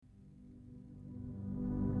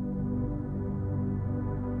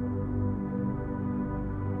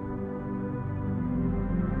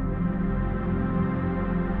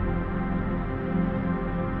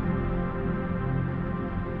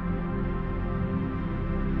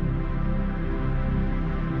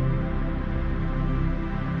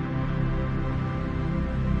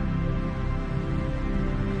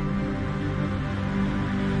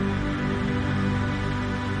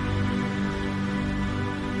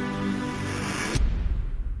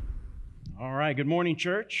right, good morning,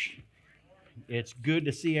 church. It's good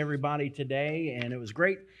to see everybody today, and it was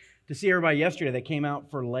great to see everybody yesterday that came out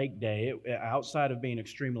for Lake Day. Outside of being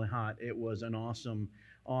extremely hot, it was an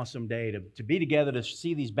awesome day to be together, to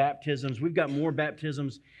see these baptisms. We've got more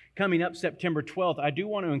baptisms coming up September 12th. I do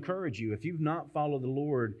want to encourage you, if you've not followed the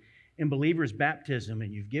Lord in believer's baptism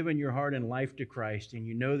and you've given your heart and life to Christ and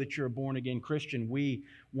you know that you're a born-again Christian, we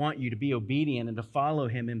want you to be obedient and to follow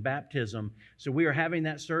Him in baptism. So we are having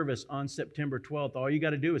that service on September 12th. All you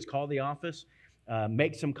got to do is call the office,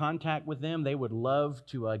 make some contact with them. They would love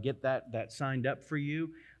to get that signed up for you.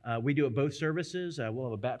 We do it both services. We'll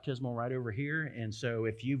have a baptismal right over here. And so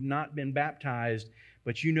if you've not been baptized,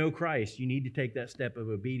 but you know Christ, you need to take that step of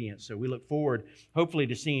obedience. So we look forward, hopefully,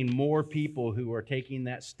 to seeing more people who are taking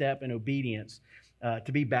that step in obedience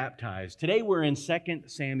to be baptized. Today we're in 2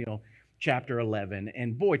 Samuel chapter 11.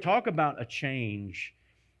 And boy, talk about a change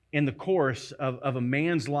in the course of a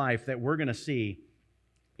man's life that we're going to see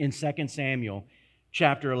in 2 Samuel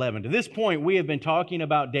chapter 11. To this point, we have been talking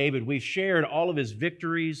about David. We've shared all of his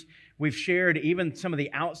victories. We've shared even some of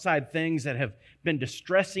the outside things that have been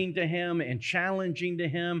distressing to him and challenging to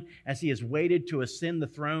him as he has waited to ascend the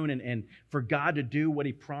throne and for God to do what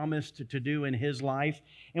He promised to do in his life.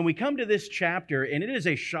 And we come to this chapter, and it is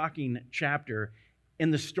a shocking chapter in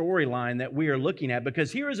the storyline that we are looking at,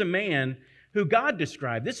 because here is a man who God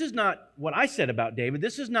described. This is not what I said about David.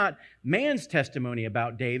 This is not man's testimony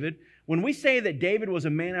about David. When we say that David was a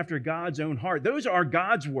man after God's own heart, those are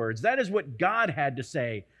God's words. That is what God had to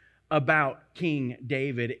say about King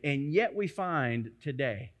David. And yet we find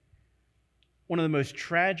today one of the most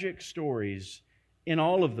tragic stories in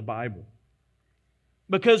all of the Bible.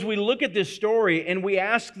 Because we look at this story and we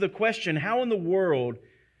ask the question, how in the world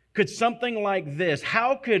could something like this,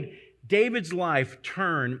 how could David's life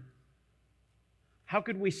turn? How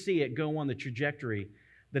could we see it go on the trajectory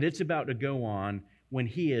that it's about to go on when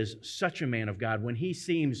he is such a man of God, when he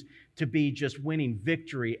seems to be just winning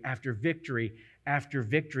victory after victory after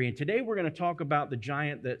victory? And today we're going to talk about the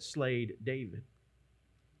giant that slayed David.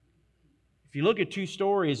 If you look at two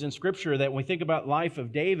stories in Scripture that when we think about the life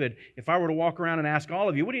of David, if I were to walk around and ask all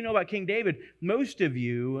of you, what do you know about King David? Most of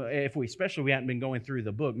you, especially we hadn't been going through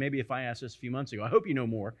the book, maybe if I asked this a few months ago, I hope you know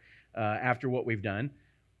more after what we've done.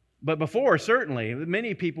 But before, certainly,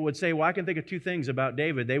 many people would say, well, I can think of two things about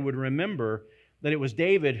David. They would remember that it was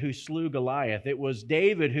David who slew Goliath. It was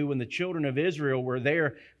David who, when the children of Israel were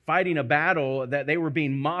there fighting a battle, that they were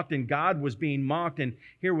being mocked and God was being mocked. And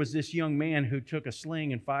here was this young man who took a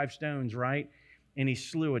sling and 5 stones, right? And he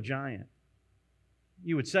slew a giant.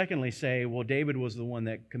 You would secondly say, well, David was the one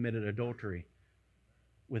that committed adultery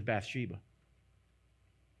with Bathsheba.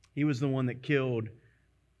 He was the one that killed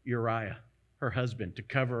Uriah, her husband, to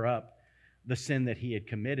cover up the sin that he had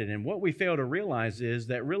committed. And what we fail to realize is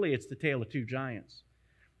that really it's the tale of two giants.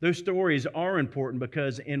 Those stories are important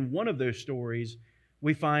because in one of those stories,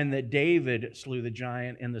 we find that David slew the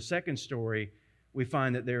giant. In the second story, we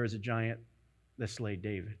find that there is a giant that slayed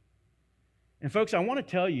David. And folks, I want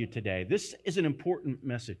to tell you today, this is an important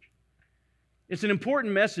message. It's an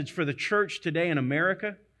important message for the church today in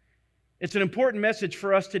America. It's an important message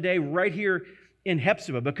for us today right here in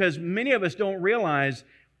Hephzibah, because many of us don't realize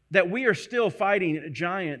that we are still fighting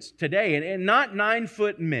giants today, and not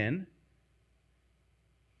 9-foot men.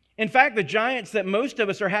 In fact, the giants that most of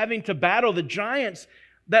us are having to battle, the giants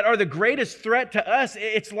that are the greatest threat to us,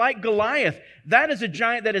 it's like Goliath. That is a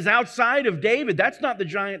giant that is outside of David. That's not the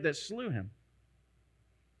giant that slew him.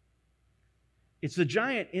 It's the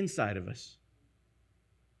giant inside of us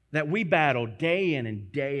that we battle day in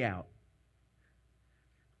and day out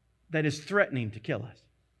that is threatening to kill us,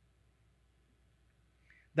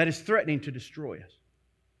 that is threatening to destroy us.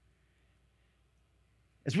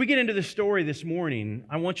 As we get into the story this morning,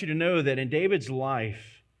 I want you to know that in David's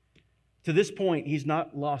life, to this point, he's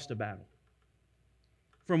not lost a battle.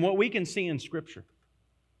 From what we can see in Scripture,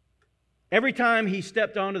 every time he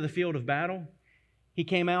stepped onto the field of battle, he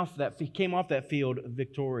came off that field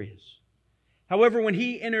victorious. However, when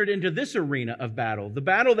he entered into this arena of battle, the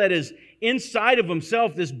battle that is inside of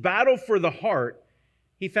himself, this battle for the heart,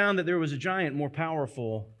 he found that there was a giant more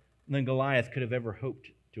powerful than Goliath could have ever hoped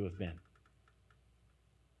to have been.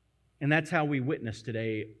 And that's how we witness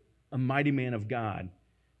today a mighty man of God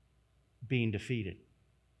being defeated.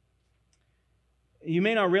 You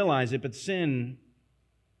may not realize it, but sin,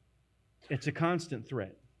 it's a constant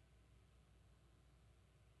threat.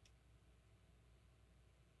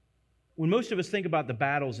 When most of us think about the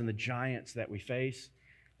battles and the giants that we face,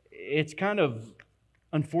 it's kind of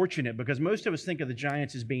unfortunate because most of us think of the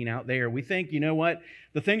giants as being out there. We think, you know what,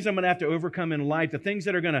 the things I'm going to have to overcome in life, the things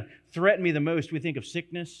that are going to threaten me the most, we think of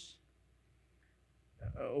sickness,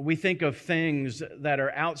 We think of things that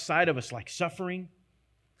are outside of us, like suffering.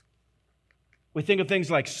 We think of things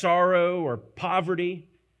like sorrow or poverty.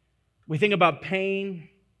 We think about pain.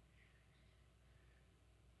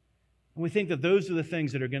 And we think that those are the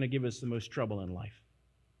things that are going to give us the most trouble in life.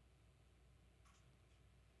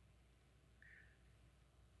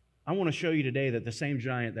 I want to show you today that the same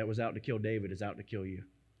giant that was out to kill David is out to kill you.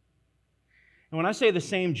 And when I say the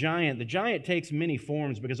same giant, the giant takes many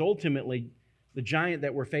forms because ultimately the giant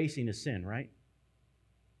that we're facing is sin, right?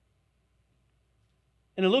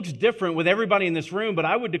 And it looks different with everybody in this room, but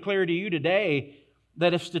I would declare to you today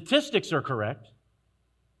that if statistics are correct,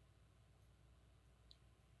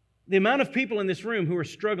 the amount of people in this room who are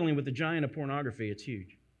struggling with the giant of pornography, it's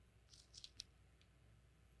huge.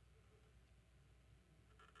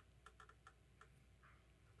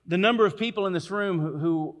 The number of people in this room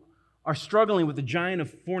who are struggling with the giant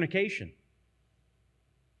of fornication,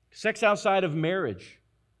 sex outside of marriage,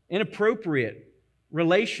 inappropriate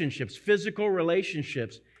relationships, physical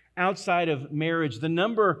relationships outside of marriage, the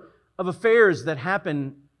number of affairs that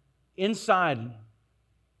happen inside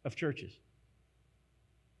of churches.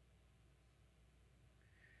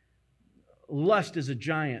 Lust is a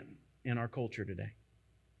giant in our culture today.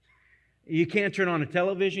 You can't turn on a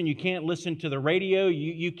television. You can't listen to the radio.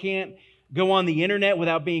 You can't go on the internet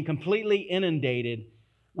without being completely inundated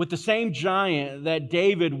with the same giant that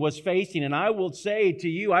David was facing. And I will say to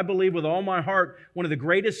you, I believe with all my heart, one of the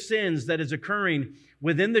greatest sins that is occurring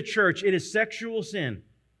within the church, it is sexual sin.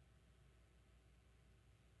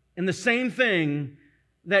 And the same thing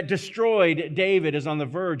that destroyed David is on the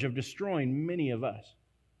verge of destroying many of us.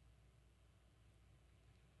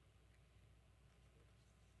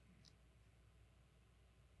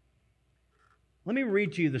 Let me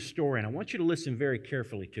read to you the story, and I want you to listen very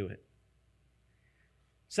carefully to it.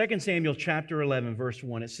 2 Samuel chapter 11, verse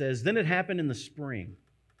 1, it says, "Then it happened in the spring,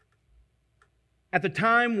 at the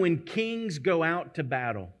time when kings go out to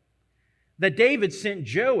battle, that David sent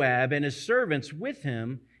Joab and his servants with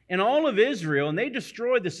him and all of Israel, and they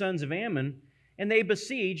destroyed the sons of Ammon, and they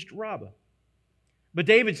besieged Rabbah. But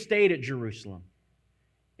David stayed at Jerusalem.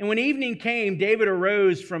 And when evening came, David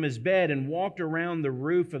arose from his bed and walked around the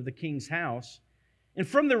roof of the king's house. And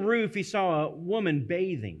from the roof he saw a woman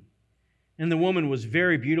bathing. And the woman was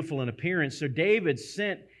very beautiful in appearance. So David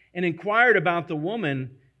sent and inquired about the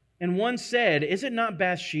woman. And one said, 'Is it not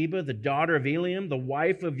Bathsheba, the daughter of Eliam, the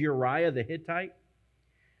wife of Uriah the Hittite?'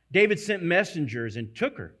 David sent messengers and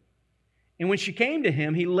took her. And when she came to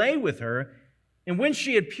him, he lay with her. And when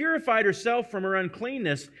she had purified herself from her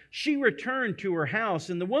uncleanness, she returned to her house.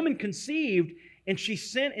 And the woman conceived, and she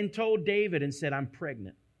sent and told David and said, 'I'm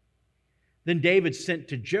pregnant.' Then David sent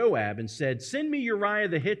to Joab and said, 'Send me Uriah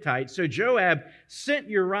the Hittite.' So Joab sent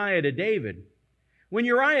Uriah to David. When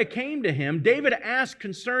Uriah came to him, David asked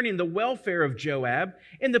concerning the welfare of Joab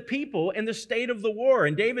and the people and the state of the war.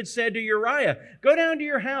 And David said to Uriah, 'Go down to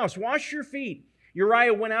your house, wash your feet.'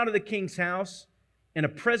 Uriah went out of the king's house, and a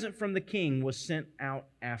present from the king was sent out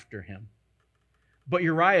after him. But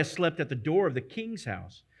Uriah slept at the door of the king's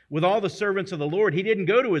house with all the servants of the Lord. He didn't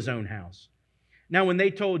go to his own house. Now when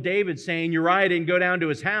they told David, saying, 'Uriah didn't go down to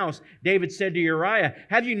his house,' David said to Uriah,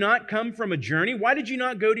 'Have you not come from a journey? Why did you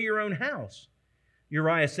not go to your own house?'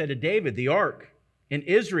 Uriah said to David, 'The ark and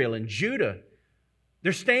Israel and Judah,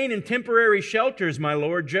 they're staying in temporary shelters, my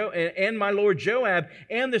lord, and my lord Joab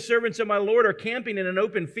and the servants of my lord are camping in an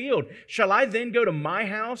open field. Shall I then go to my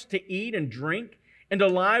house to eat and drink and to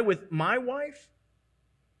lie with my wife?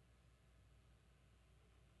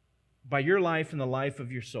 By your life and the life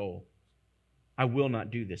of your soul, I will not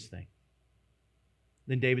do this thing.'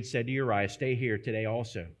 Then David said to Uriah, 'Stay here today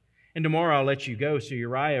also, and tomorrow I'll let you go.' So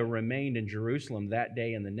Uriah remained in Jerusalem that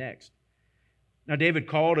day and the next. Now David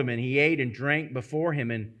called him, and he ate and drank before him,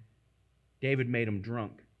 and David made him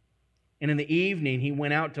drunk. And in the evening he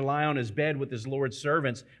went out to lie on his bed with his Lord's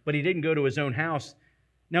servants, but he didn't go to his own house.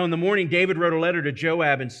 Now in the morning David wrote a letter to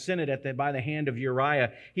Joab and sent it by the hand of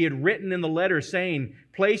Uriah. He had written in the letter saying,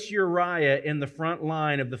 'Place Uriah in the front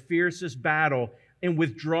line of the fiercest battle and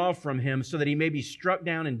withdraw from him so that he may be struck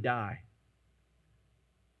down and die.'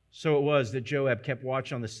 So it was that Joab kept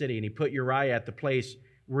watch on the city, and he put Uriah at the place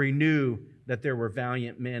where he knew that there were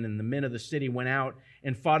valiant men. And the men of the city went out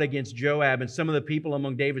and fought against Joab, and some of the people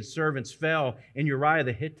among David's servants fell, and Uriah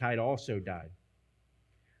the Hittite also died.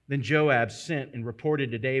 Then Joab sent and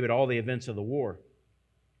reported to David all the events of the war.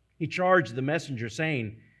 He charged the messenger,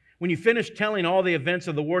 saying, 'When you finish telling all the events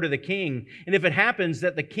of the war to the king, and if it happens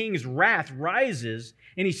that the king's wrath rises,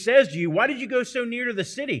 and he says to you, "Why did you go so near to the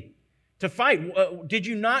city to fight? Did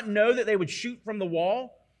you not know that they would shoot from the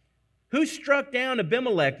wall?" Who struck down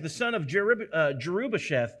Abimelech, the son of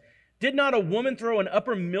Jerubasheth? Did not a woman throw an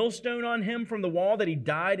upper millstone on him from the wall that he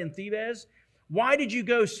died in Thebez? Why did you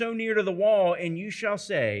go so near to the wall? And you shall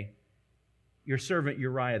say, your servant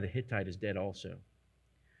Uriah the Hittite is dead also.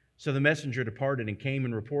 So the messenger departed and came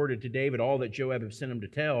and reported to David all that Joab had sent him to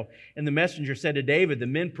tell. And the messenger said to David, the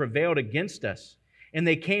men prevailed against us, and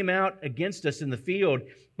they came out against us in the field,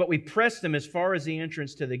 but we pressed them as far as the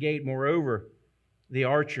entrance to the gate. Moreover, the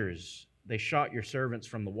archers, they shot your servants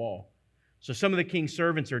from the wall. So some of the king's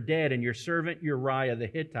servants are dead, and your servant Uriah the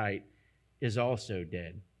Hittite is also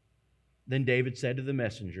dead. Then David said to the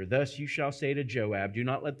messenger, thus you shall say to Joab, do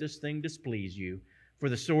not let this thing displease you, for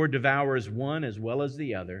the sword devours one as well as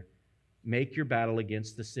the other. Make your battle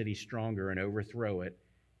against the city stronger and overthrow it,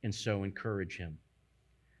 and so encourage him.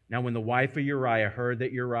 Now when the wife of Uriah heard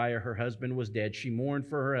that Uriah, her husband, was dead, she mourned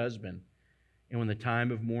for her husband. And when the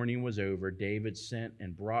time of mourning was over, David sent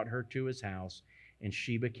and brought her to his house, and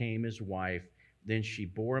she became his wife. Then she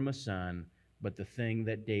bore him a son, but the thing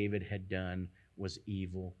that David had done was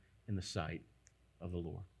evil in the sight of the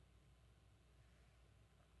Lord.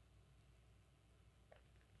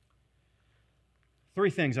 Three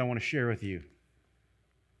things I want to share with you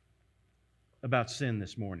about sin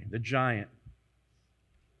this morning, the giant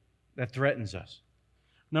that threatens us.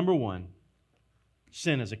 Number one,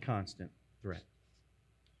 sin is a constant threat.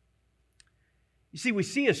 You see, we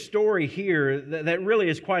see a story here that really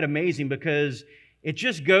is quite amazing because it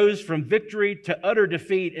just goes from victory to utter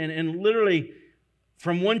defeat and literally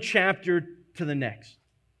from one chapter to the next.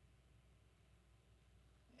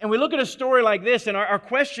 And we look at a story like this, and our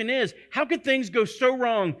question is, how could things go so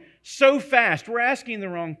wrong so fast? We're asking the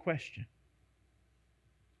wrong question.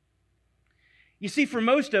 You see, for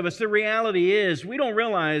most of us, the reality is we don't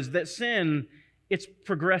realize that sin, it's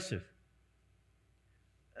progressive.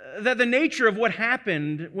 That the nature of what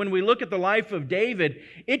happened when we look at the life of David,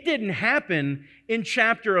 it didn't happen in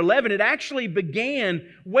chapter 11. It actually began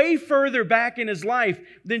way further back in his life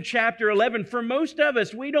than chapter 11. For most of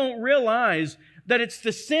us, we don't realize that it's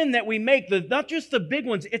the sin that we make, not just the big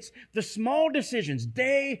ones, it's the small decisions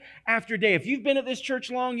day after day. If you've been at this church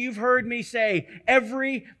long, you've heard me say,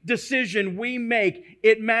 every decision we make,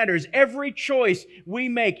 it matters. Every choice we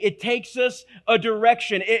make, it takes us a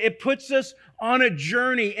direction. It puts us on a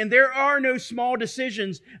journey, and there are no small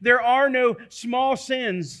decisions. There are no small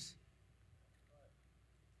sins.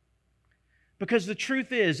 Because the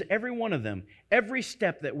truth is, every one of them, every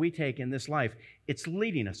step that we take in this life, it's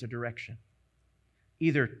leading us a direction.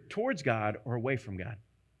 Either towards God or away from God.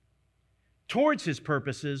 Towards His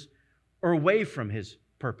purposes or away from His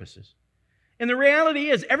purposes. And the reality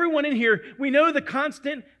is, everyone in here, we know the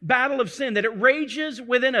constant battle of sin, that it rages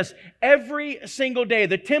within us every single day.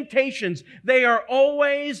 The temptations, they are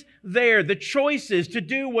always there. The choices to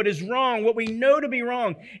do what is wrong, what we know to be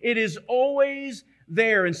wrong, it is always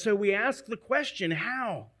there. And so we ask the question,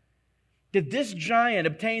 how did this giant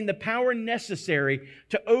obtain the power necessary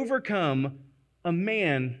to overcome a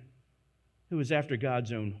man who was after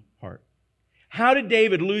God's own heart? How did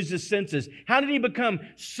David lose his senses? How did he become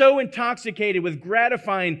so intoxicated with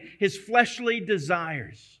gratifying his fleshly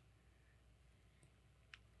desires?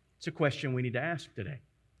 It's a question we need to ask today.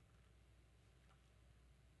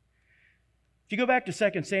 If you go back to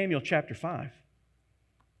 2 Samuel chapter 5,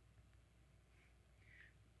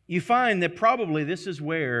 you find that probably this is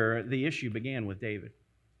where the issue began with David.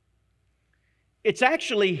 It's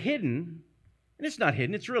actually hidden. And it's not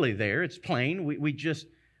hidden, it's really there, it's plain.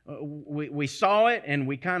 We saw it and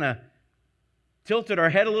we kind of tilted our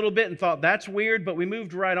head a little bit and thought that's weird, but we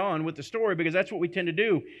moved right on with the story because that's what we tend to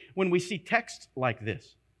do when we see text like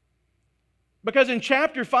this. Because in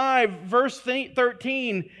chapter 5, verse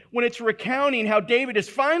 13, when it's recounting how David has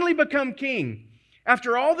finally become king,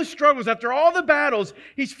 after all the struggles, after all the battles,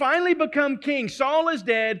 he's finally become king. Saul is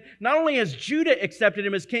dead. Not only has Judah accepted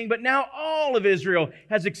him as king, but now all of Israel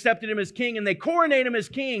has accepted him as king, and they coronate him as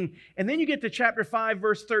king. And then you get to chapter 5,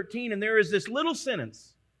 verse 13, and there is this little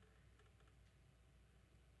sentence.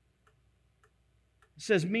 It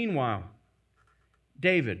says, meanwhile,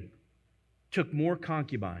 David took more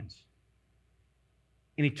concubines,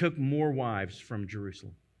 and he took more wives from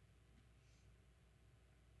Jerusalem.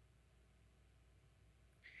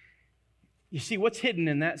 You see, what's hidden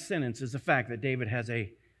in that sentence is the fact that David has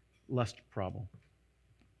a lust problem.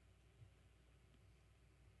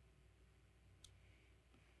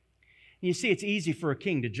 You see, it's easy for a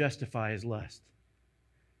king to justify his lust.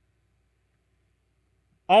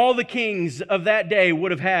 All the kings of that day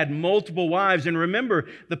would have had multiple wives. And remember,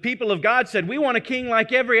 the people of God said, we want a king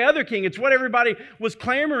like every other king. It's what everybody was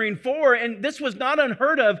clamoring for. And this was not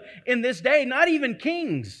unheard of in this day, not even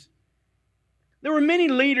kings. There were many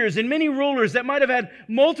leaders and many rulers that might have had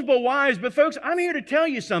multiple wives, but folks, I'm here to tell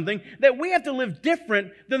you something, that we have to live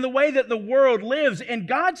different than the way that the world lives, and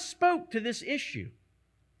God spoke to this issue.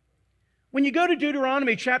 When you go to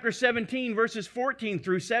Deuteronomy chapter 17, verses 14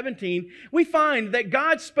 through 17, we find that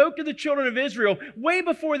God spoke to the children of Israel way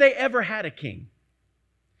before they ever had a king.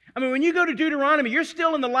 I mean, when you go to Deuteronomy, you're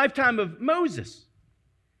still in the lifetime of Moses.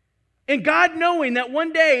 And God, knowing that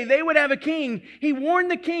one day they would have a king, He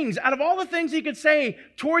warned the kings, out of all the things He could say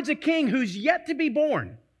towards a king who's yet to be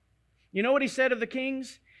born. You know what He said of the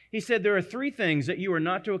kings? He said, there are 3 things that you are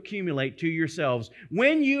not to accumulate to yourselves.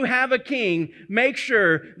 When you have a king, make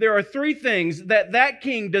sure there are 3 things that that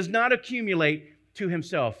king does not accumulate to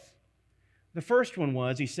himself. The first one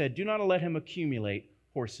was, He said, do not let him accumulate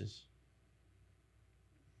horses.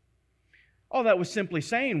 All that was simply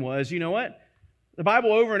saying was, you know what? The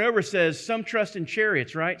Bible over and over says some trust in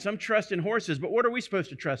chariots, right? Some trust in horses, but what are we supposed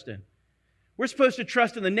to trust in? We're supposed to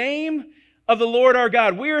trust in the name of the Lord our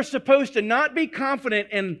God. We are supposed to not be confident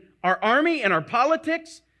in our army, in our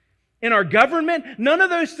politics, in our government. None of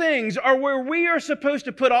those things are where we are supposed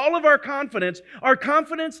to put all of our confidence. Our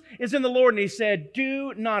confidence is in the Lord. And He said,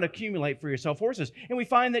 do not accumulate for yourself horses. And we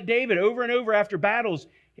find that David, over and over after battles,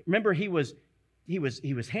 remember he was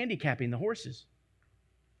handicapping the horses.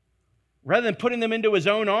 Rather than putting them into his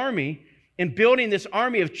own army and building this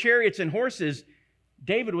army of chariots and horses,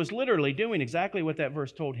 David was literally doing exactly what that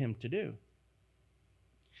verse told him to do.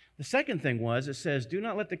 The second thing was, it says, do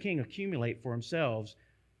not let the king accumulate for himself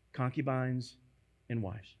concubines and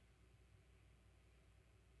wives.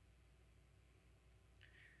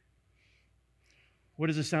 What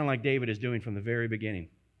does it sound like David is doing from the very beginning?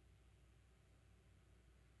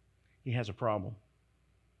 He has a problem.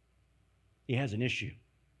 He has an issue.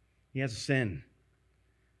 He has a sin.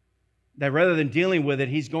 That rather than dealing with it,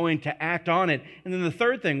 he's going to act on it. And then the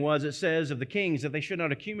third thing was, it says of the kings that they should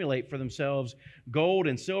not accumulate for themselves gold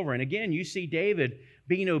and silver. And again, you see David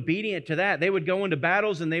being obedient to that. They would go into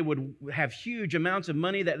battles and they would have huge amounts of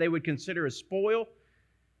money that they would consider as spoil.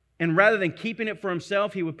 And rather than keeping it for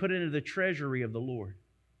himself, he would put it into the treasury of the Lord.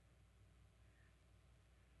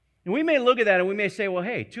 And we may look at that and we may say, well,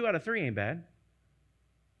 hey, 2 out of 3 ain't bad.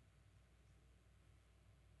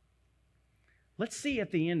 Let's see at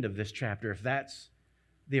the end of this chapter if that's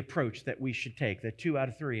the approach that we should take, that 2 out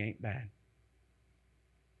of 3 ain't bad.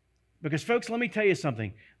 Because, folks, let me tell you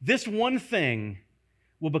something. This one thing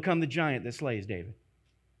will become the giant that slays David.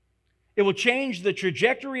 It will change the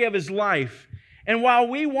trajectory of his life. And while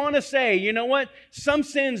we want to say, you know what, some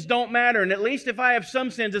sins don't matter, and at least if I have some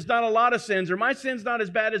sins, it's not a lot of sins, or my sin's not as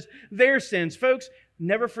bad as their sins. Folks,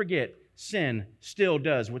 never forget, sin still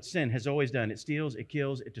does what sin has always done. It steals, it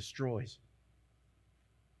kills, it destroys.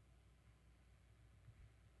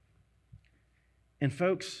 And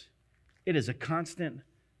folks, it is a constant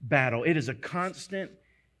battle. It is a constant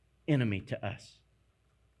enemy to us.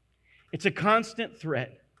 It's a constant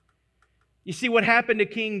threat. You see, what happened to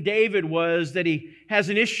King David was that he has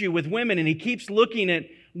an issue with women, and he keeps looking at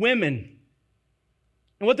women.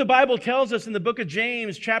 And what the Bible tells us in the book of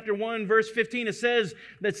James, chapter 1, verse 15, it says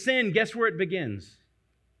that sin, guess where it begins?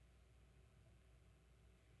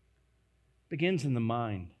 It begins in the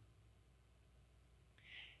mind.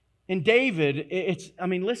 And David,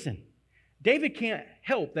 listen, David can't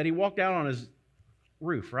help that he walked out on his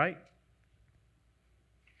roof, right?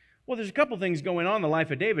 Well, there's a couple things going on in the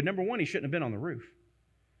life of David. Number one, he shouldn't have been on the roof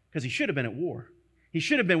because he should have been at war. He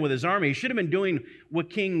should have been with his army. He should have been doing what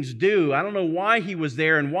kings do. I don't know why he was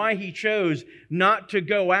there and why he chose not to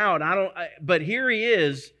go out. But here he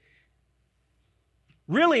is,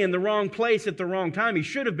 really in the wrong place at the wrong time. He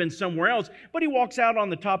should have been somewhere else, but he walks out on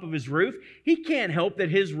the top of his roof. He can't help that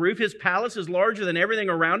his roof, his palace, is larger than everything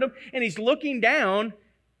around him, and he's looking down,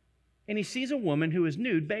 and he sees a woman who is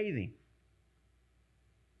nude bathing.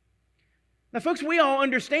 Now, folks, we all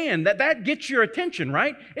understand that gets your attention,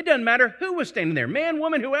 right? It doesn't matter who was standing there, man,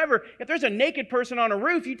 woman, whoever. If there's a naked person on a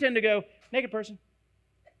roof, you tend to go, naked person.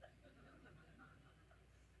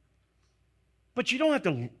 But you don't have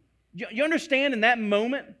to... You understand in that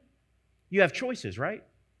moment, you have choices, right?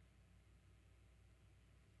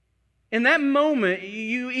 In that moment,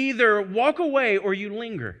 you either walk away or you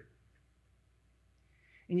linger.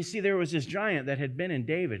 And you see, there was this giant that had been in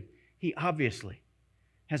David. He obviously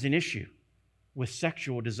has an issue with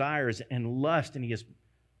sexual desires and lust, and he has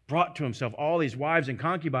brought to himself all these wives and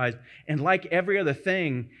concubines. And like every other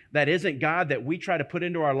thing that isn't God that we try to put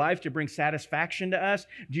into our life to bring satisfaction to us,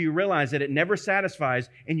 do you realize that it never satisfies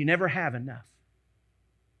and you never have enough?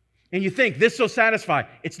 And you think, this will satisfy.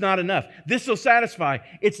 It's not enough. This will satisfy.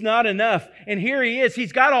 It's not enough. And here he is.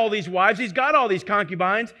 He's got all these wives. He's got all these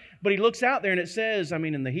concubines. But he looks out there and it says,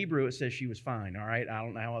 in the Hebrew it says she was fine, all right? I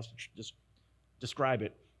don't know how else to just describe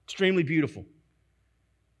it. Extremely beautiful.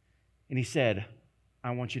 And he said,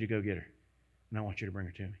 I want you to go get her. And I want you to bring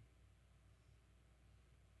her to me.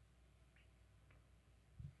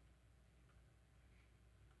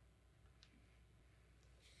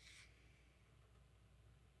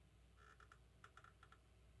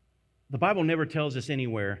 The Bible never tells us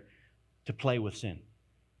anywhere to play with sin.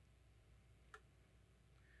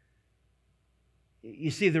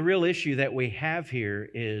 You see, the real issue that we have here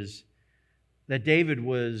is that David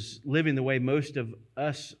was living the way most of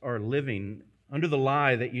us are living, under the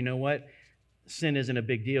lie that, you know what, sin isn't a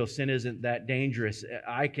big deal. Sin isn't that dangerous.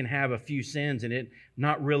 I can have a few sins and it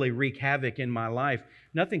not really wreak havoc in my life.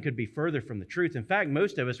 Nothing could be further from the truth. In fact,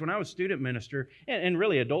 most of us, when I was student minister, and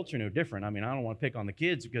really adults are no different. I don't want to pick on the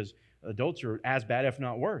kids because adults are as bad, if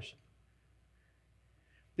not worse.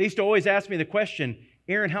 They used to always ask me the question,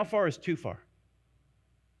 Aaron, how far is too far?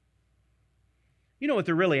 You know what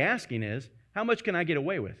they're really asking is, how much can I get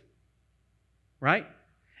away with? Right?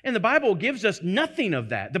 And the Bible gives us nothing of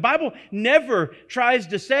that. The Bible never tries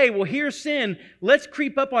to say, well, here's sin. Let's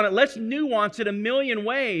creep up on it. Let's nuance it a million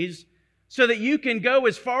ways so that you can go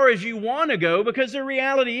as far as you want to go, because the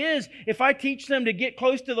reality is, if I teach them to get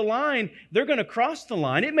close to the line, they're going to cross the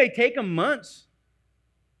line. It may take them months.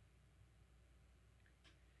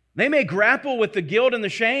 They may grapple with the guilt and the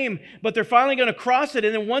shame, but they're finally going to cross it.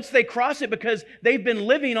 And then once they cross it, because they've been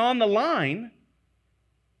living on the line,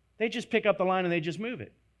 they just pick up the line and they just move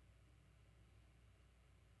it.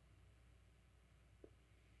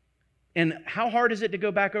 And how hard is it to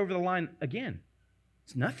go back over the line again?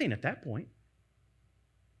 It's nothing at that point.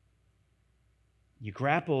 You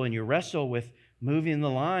grapple and you wrestle with moving the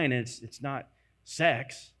line, and it's not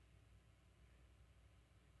sex.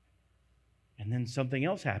 And then something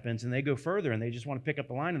else happens, and they go further, and they just want to pick up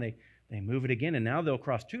the line, and they move it again, and now they'll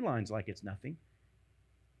cross two lines like it's nothing.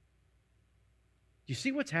 Do you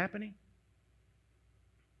see what's happening?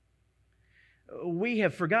 We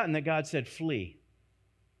have forgotten that God said, flee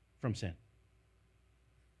from sin.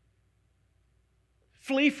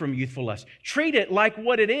 Flee from youthful lust. Treat it like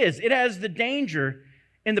what it is. It has the danger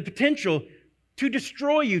and the potential to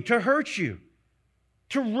destroy you, to hurt you,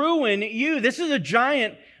 to ruin you. This is a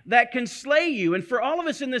giant that can slay you. And for all of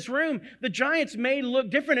us in this room, the giants may look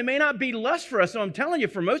different. It may not be lust for us. So I'm telling you,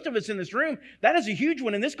 for most of us in this room, that is a huge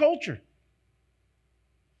one in this culture.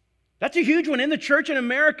 That's a huge one in the church in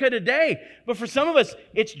America today. But for some of us,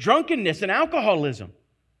 it's drunkenness and alcoholism.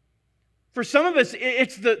 For some of us,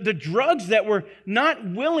 it's the drugs that we're not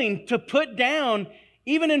willing to put down.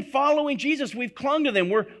 Even in following Jesus, we've clung to them.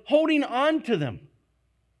 We're holding on to them.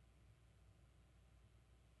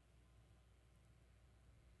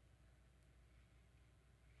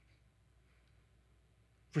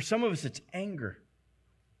 For some of us, it's anger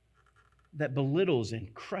that belittles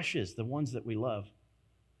and crushes the ones that we love.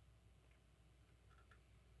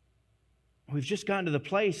 We've just gotten to the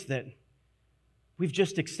place that we've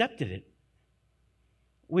just accepted it.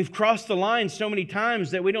 We've crossed the line so many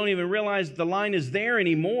times that we don't even realize the line is there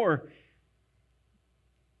anymore.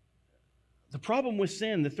 The problem with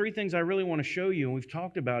sin, the three things I really want to show you, and we've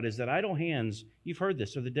talked about, is that idle hands, you've heard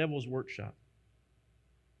this, are the devil's workshop.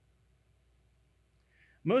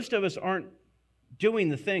 Most of us aren't doing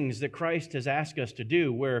the things that Christ has asked us to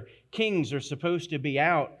do, where kings are supposed to be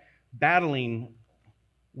out battling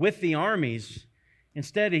with the armies.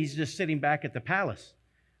 Instead, he's just sitting back at the palace.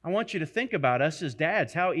 I want you to think about us as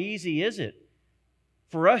dads. How easy is it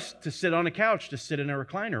for us to sit on a couch, to sit in a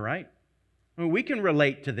recliner, right? We can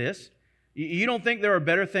relate to this. You don't think there are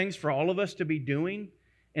better things for all of us to be doing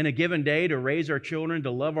in a given day, to raise our children, to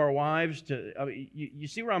love our wives? You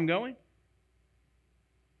see where I'm going?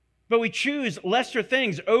 But we choose lesser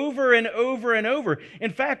things over and over and over.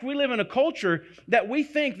 In fact, we live in a culture that we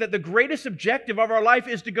think that the greatest objective of our life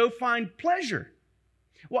is to go find pleasure.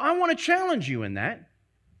 Well, I want to challenge you in that.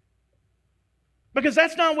 Because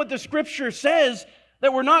that's not what the Scripture says,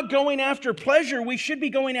 that we're not going after pleasure. We should be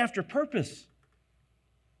going after purpose.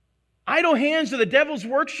 Idle hands are the devil's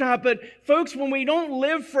workshop, but folks, when we don't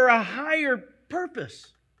live for a higher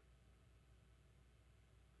purpose,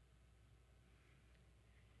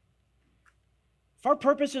 if our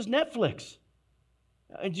purpose is Netflix,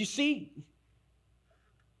 do you see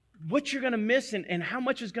what you're going to miss and how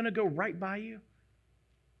much is going to go right by you?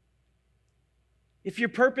 If your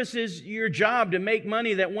purpose is your job to make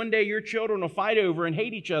money that one day your children will fight over and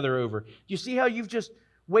hate each other over, do you see how you've just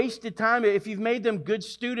wasted time, if you've made them good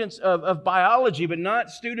students of biology, but not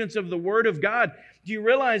students of the Word of God, do you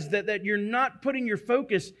realize that you're not putting your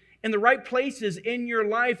focus in the right places in your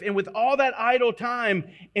life? And with all that idle time,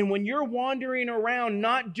 and when you're wandering around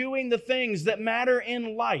not doing the things that matter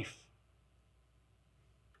in life,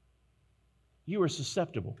 you are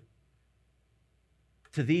susceptible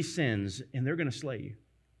to these sins, and they're going to slay you.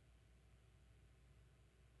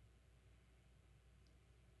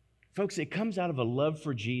 Folks, it comes out of a love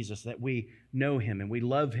for Jesus that we know Him and we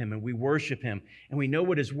love Him and we worship Him and we know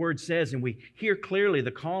what His Word says and we hear clearly the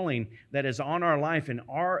calling that is on our life, and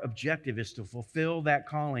our objective is to fulfill that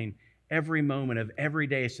calling every moment of every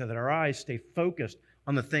day so that our eyes stay focused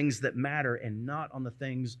on the things that matter and not on the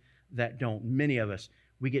things that don't. Many of us,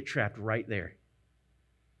 we get trapped right there.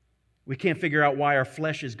 We can't figure out why our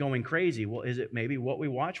flesh is going crazy. Well, is it maybe what we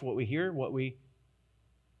watch, what we hear, what we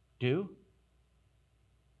do?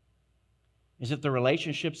 Is it the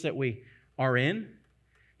relationships that we are in?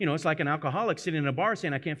 You know, it's like an alcoholic sitting in a bar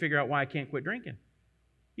saying, I can't figure out why I can't quit drinking.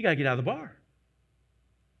 You got to get out of the bar.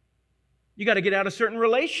 You got to get out of certain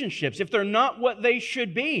relationships. If they're not what they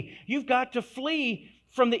should be, you've got to flee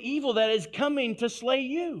from the evil that is coming to slay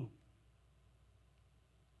you.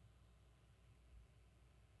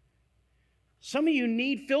 Some of you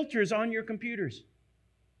need filters on your computers.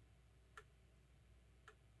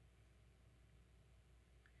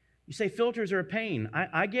 You say filters are a pain.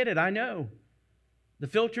 I get it. I know. The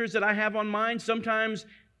filters that I have on mine, sometimes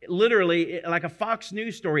literally like a Fox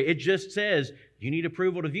News story, it just says, you need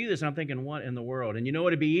approval to view this. And I'm thinking, what in the world? And you know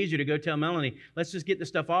what? It'd be easier to go tell Melanie, let's just get this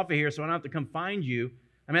stuff off of here so I don't have to come find you.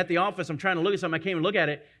 I'm at the office. I'm trying to look at something. I can't even look at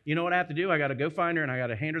it. You know what I have to do? I got to go find her and I got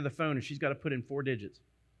to hand her the phone and she's got to put in 4 digits.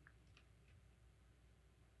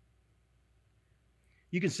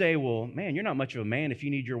 You can say, well, man, you're not much of a man if you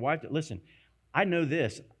need your wife to... Listen, I know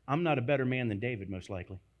this. I'm not a better man than David, most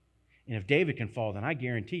likely. And if David can fall, then I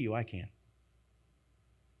guarantee you I can.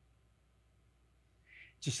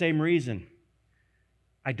 It's the same reason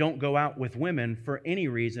I don't go out with women for any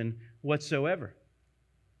reason whatsoever.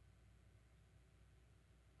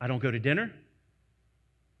 I don't go to dinner.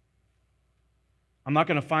 I'm not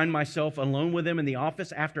going to find myself alone with them in the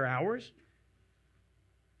office after hours.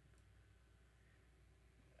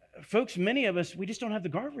 Folks, many of us, we just don't have the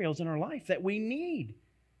guardrails in our life that we need.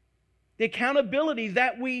 The accountability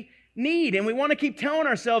that we need. And we want to keep telling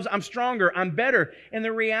ourselves, I'm stronger, I'm better. And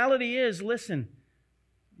the reality is, listen,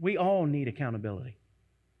 we all need accountability.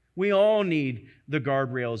 We all need the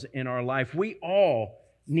guardrails in our life. We all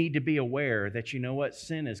need to be aware that, you know what,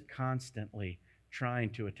 sin is constantly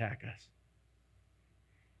trying to attack us.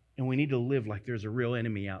 And we need to live like there's a real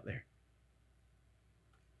enemy out there.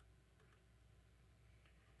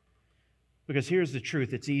 Because here's the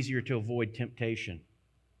truth, it's easier to avoid temptation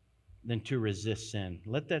than to resist sin.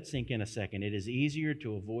 Let that sink in a second. It is easier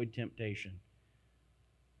to avoid temptation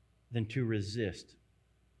than to resist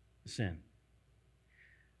sin.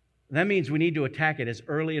 That means we need to attack it as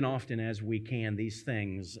early and often as we can, these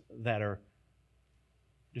things that are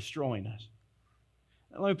destroying us.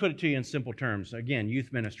 Now, let me put it to you in simple terms. Again,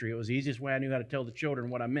 youth ministry, it was the easiest way I knew how to tell the children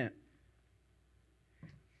what I meant.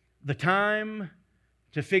 The time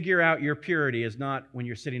to figure out your purity is not when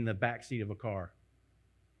you're sitting in the back seat of a car,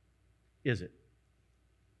 is it?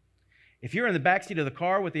 If you're in the back seat of the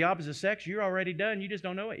car with the opposite sex, you're already done. You just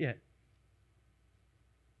don't know it yet.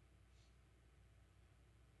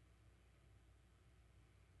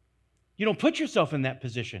 You don't put yourself in that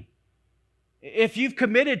position. If you've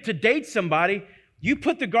committed to date somebody, you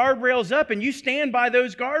put the guardrails up and you stand by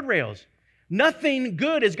those guardrails. Nothing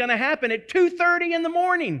good is going to happen at 2:30 in the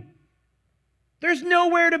morning. There's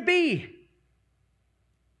nowhere to be.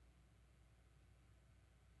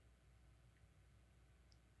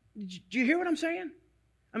 Do you hear what I'm saying?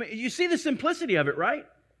 I mean, you see the simplicity of it, right?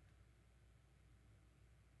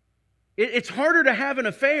 It's harder to have an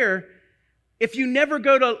affair if you never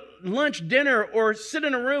go to lunch, dinner, or sit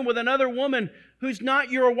in a room with another woman who's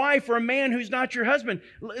not your wife or a man who's not your husband.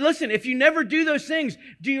 Listen, if you never do those things,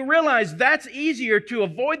 do you realize that's easier to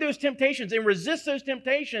avoid those temptations and resist those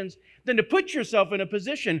temptations than to put yourself in a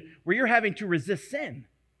position where you're having to resist sin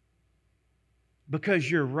because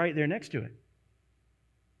you're right there next to it?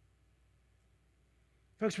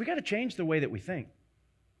 Folks, we got to change the way that we think.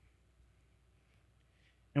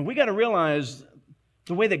 And we got to realize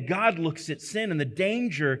the way that God looks at sin and the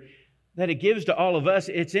danger that it gives to all of us.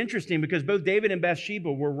 It's interesting because both David and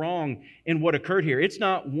Bathsheba were wrong in what occurred here. It's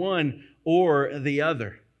not one or the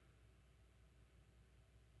other.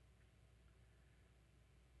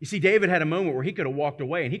 You see, David had a moment where he could have walked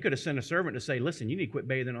away and he could have sent a servant to say, listen, you need to quit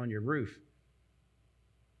bathing on your roof.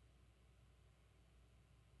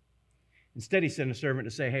 Instead, he sent a servant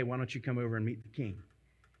to say, hey, why don't you come over and meet the king?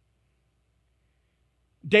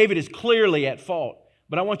 David is clearly at fault.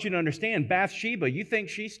 But I want you to understand, Bathsheba, you think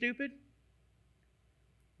she's stupid?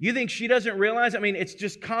 You think she doesn't realize? I mean, it's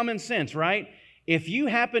just common sense, right? If you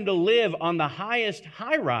happen to live on the highest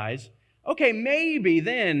high-rise, okay, maybe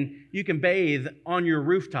then you can bathe on your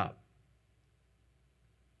rooftop.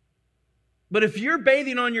 But if you're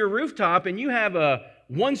bathing on your rooftop and you have a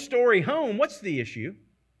one-story home, what's the issue?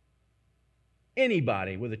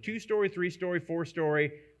 Anybody with a 2-story, 3-story,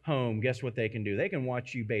 4-story home, guess what they can do? They can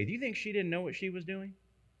watch you bathe. You think she didn't know what she was doing?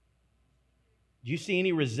 Do you see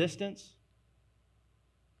any resistance?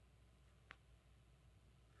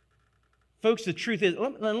 Folks, the truth is,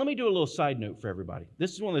 let me do a little side note for everybody.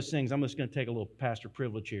 This is one of those things, I'm just going to take a little pastor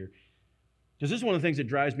privilege here. Because this is one of the things that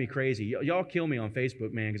drives me crazy. Y'all kill me on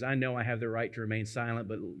Facebook, man, because I know I have the right to remain silent,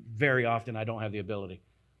 but very often I don't have the ability.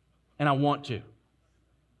 And I want to.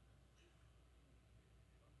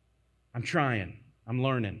 I'm trying. I'm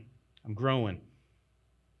learning. I'm growing.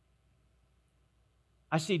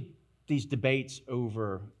 I see these debates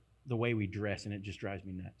over the way we dress, and it just drives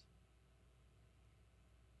me nuts.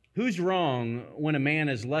 Who's wrong when a man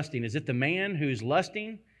is lusting? Is it the man who's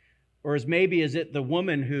lusting? Or is it the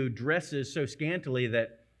woman who dresses so scantily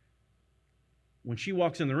that when she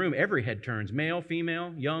walks in the room, every head turns, male,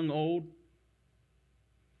 female, young, old?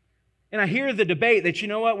 And I hear the debate that, you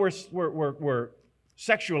know what, we're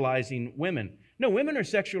sexualizing women. No, women are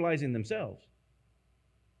sexualizing themselves.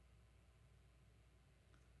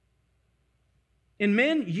 And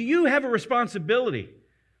men, you have a responsibility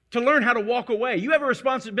to learn how to walk away. You have a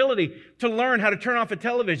responsibility to learn how to turn off a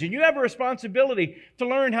television. You have a responsibility to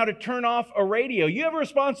learn how to turn off a radio. You have a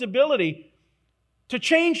responsibility to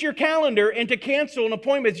change your calendar and to cancel an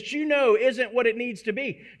appointment that you know isn't what it needs to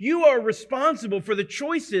be. You are responsible for the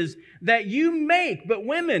choices that you make. But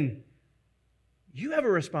women, you have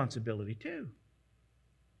a responsibility too.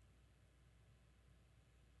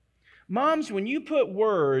 Moms, when you put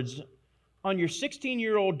words on your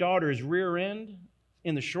 16-year-old daughter's rear end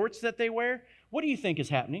in the shorts that they wear, what do you think is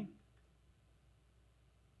happening?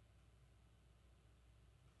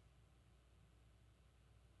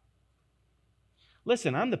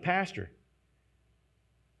 Listen, I'm the pastor.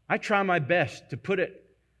 I try my best to put at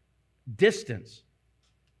distance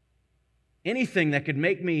anything that could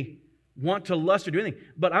make me want to lust or do anything.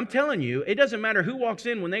 But I'm telling you, it doesn't matter who walks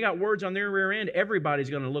in when they got words on their rear end, everybody's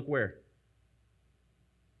going to look where?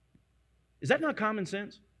 Is that not common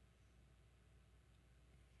sense?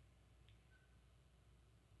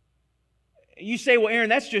 You say, well, Aaron,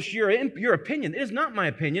 that's just your opinion. It is not my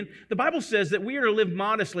opinion. The Bible says that we are to live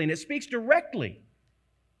modestly, and it speaks directly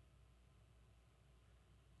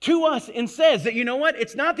to us and says that, you know what?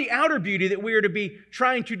 It's not the outer beauty that we are to be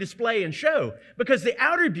trying to display and show. Because the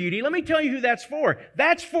outer beauty, let me tell you who that's for.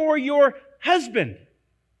 That's for your husband.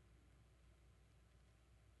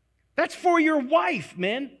 That's for your wife,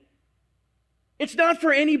 man. It's not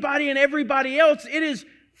for anybody and everybody else. It is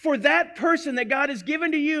for that person that God has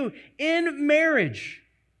given to you in marriage.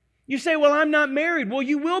 You say, well, I'm not married. Well,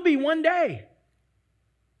 you will be one day.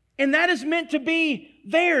 And that is meant to be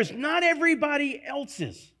theirs, not everybody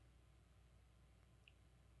else's.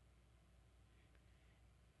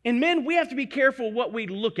 And men, we have to be careful what we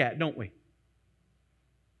look at, don't we?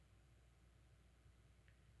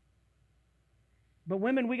 But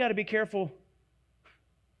women, we got to be careful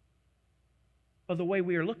of the way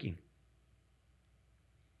we are looking.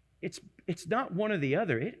 It's not one or the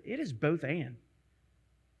other. It is both and.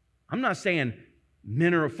 I'm not saying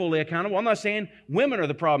men are fully accountable. I'm not saying women are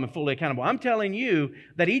the problem and fully accountable. I'm telling you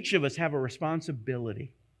that each of us have a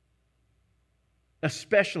responsibility,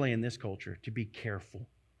 especially in this culture, to be careful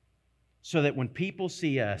so that when people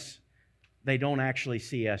see us, they don't actually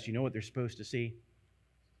see us. You know what they're supposed to see?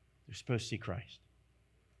 They're supposed to see Christ.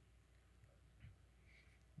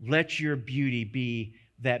 Let your beauty be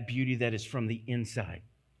that beauty that is from the inside.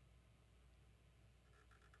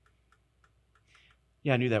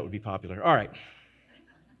 Yeah, I knew that would be popular. All right.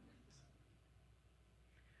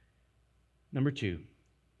 Number 2,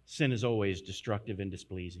 sin is always destructive and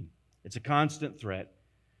displeasing. It's a constant threat.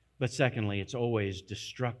 But secondly, it's always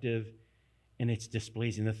destructive and it's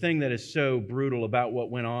displeasing. The thing that is so brutal about what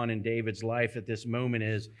went on in David's life at this moment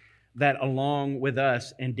is that along with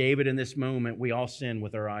us and David in this moment, we all sin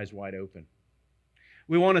with our eyes wide open.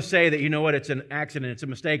 We want to say that, you know what, it's an accident, it's a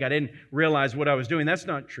mistake, I didn't realize what I was doing. That's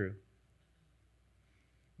not true.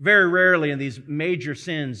 Very rarely in these major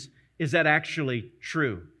sins is that actually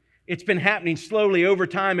true. It's been happening slowly over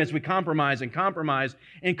time as we compromise and compromise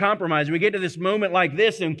and compromise. And we get to this moment like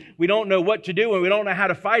this and we don't know what to do and we don't know how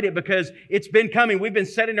to fight it because it's been coming. We've been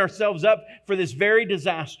setting ourselves up for this very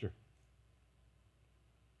disaster.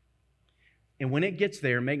 And when it gets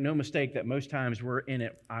there, make no mistake that most times we're in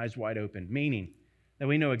it eyes wide open, meaning that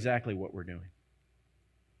we know exactly what we're doing.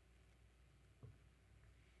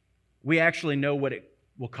 We actually know what it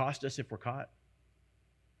will cost us if we're caught.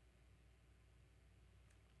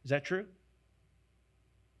 Is that true?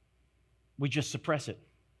 We just suppress it.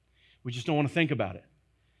 We just don't want to think about it.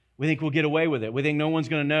 We think we'll get away with it. We think no one's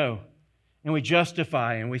going to know. And we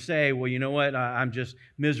justify and we say, well, you know what? I'm just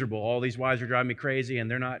miserable. All these wives are driving me crazy and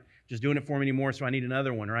they're not just doing it for me anymore, so I need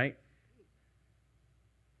another one, right?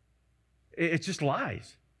 It's just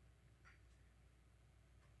lies.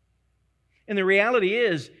 And the reality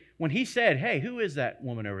is, when he said, hey, who is that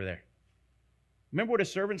woman over there? Remember what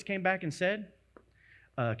his servants came back and said?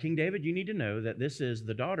 King David, you need to know that this is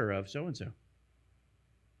the daughter of so-and-so.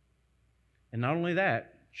 And not only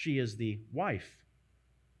that, she is the wife.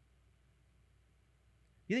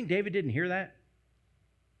 You think David didn't hear that?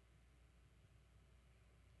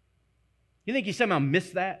 You think he somehow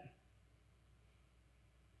missed that?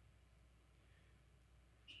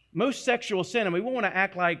 Most sexual sin, we want to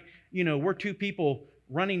act like, we're two people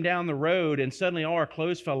running down the road and suddenly all our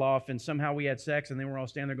clothes fell off and somehow we had sex and then we're all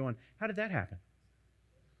standing there going, how did that happen?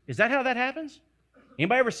 Is that how that happens?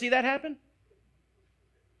 Anybody ever see that happen?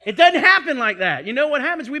 It doesn't happen like that. You know what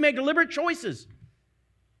happens? We make deliberate choices.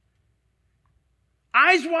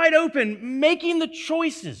 Eyes wide open, making the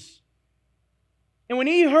choices. And when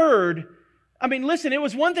he heard, listen, it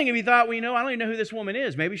was one thing if he thought, well, I don't even know who this woman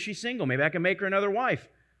is. Maybe she's single. Maybe I can make her another wife.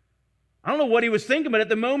 I don't know what he was thinking, but at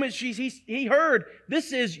the moment he heard,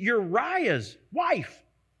 this is Uriah's wife,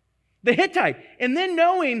 the Hittite. And then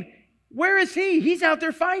knowing, where is he? He's out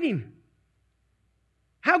there fighting.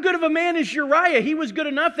 How good of a man is Uriah? He was good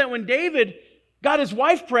enough that when David got his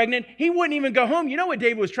wife pregnant, he wouldn't even go home. You know what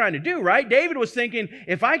David was trying to do, right? David was thinking,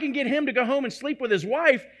 if I can get him to go home and sleep with his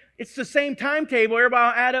wife, it's the same timetable.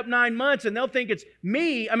 Everybody will add up 9 months and they'll think it's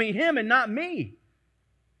him and not me.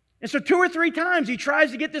 And so 2 or 3 times he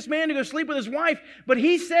tries to get this man to go sleep with his wife, but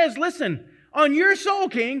he says, listen, on your soul,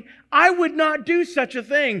 King, I would not do such a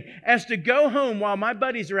thing as to go home while my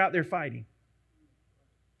buddies are out there fighting.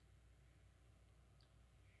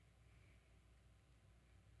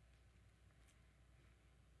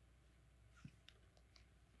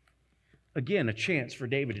 Again, a chance for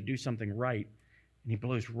David to do something right, and he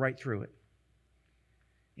blows right through it.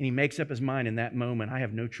 And he makes up his mind in that moment, I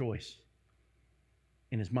have no choice,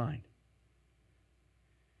 in his mind.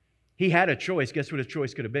 He had a choice. Guess what his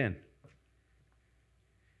choice could have been?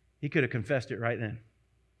 He could have confessed it right then.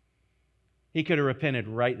 He could have repented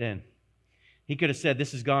right then. He could have said,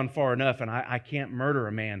 this has gone far enough and I can't murder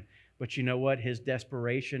a man. But you know what? His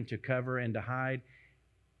desperation to cover and to hide,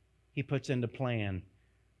 he puts into plan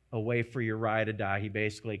a way for Uriah to die. He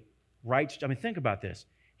basically writes, think about this.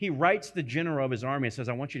 He writes the general of his army and says,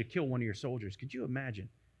 I want you to kill one of your soldiers. Could you imagine?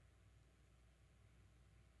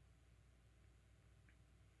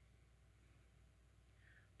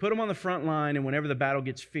 Put him on the front line, and whenever the battle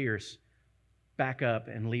gets fierce, back up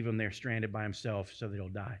and leave him there stranded by himself so that he'll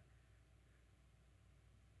die.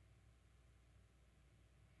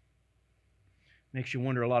 Makes you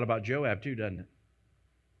wonder a lot about Joab too, doesn't it?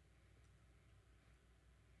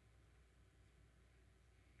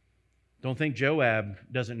 Don't think Joab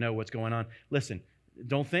doesn't know what's going on. Listen,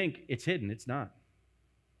 don't think it's hidden. It's not.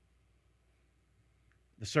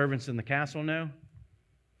 The servants in the castle know.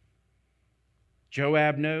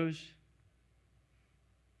 Joab knows.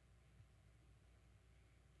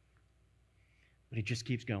 But he just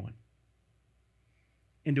keeps going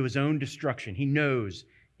into his own destruction. He knows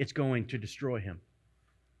it's going to destroy him.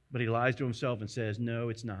 But he lies to himself and says, no,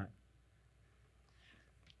 it's not.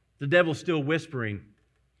 The devil's still whispering,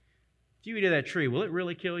 if you eat of that tree, will it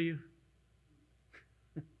really kill you?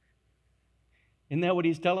 Isn't that what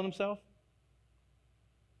he's telling himself?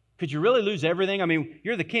 Could you really lose everything?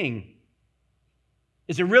 You're the king.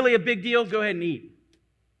 Is it really a big deal? Go ahead and eat.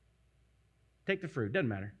 Take the fruit. Doesn't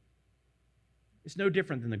matter. It's no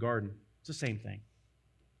different than the garden. It's the same thing.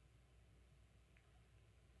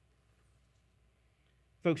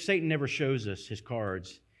 Folks, Satan never shows us his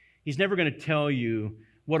cards. He's never going to tell you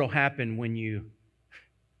what will happen when you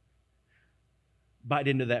bite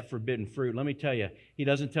into that forbidden fruit. Let me tell you, he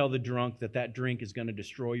doesn't tell the drunk that drink is going to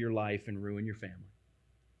destroy your life and ruin your family.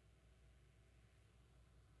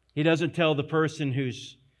 He doesn't tell the person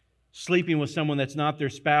who's sleeping with someone that's not their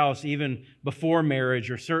spouse, even before marriage,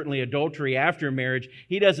 or certainly adultery after marriage,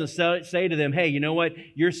 he doesn't say to them, hey, you know what?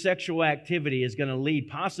 Your sexual activity is going to lead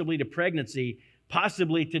possibly to pregnancy,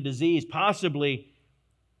 possibly to disease, possibly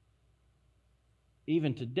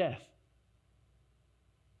even to death.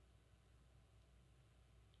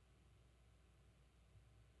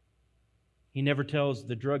 He never tells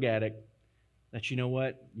the drug addict that, you know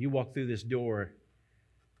what? You walk through this door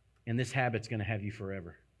and this habit's going to have you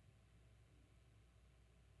forever.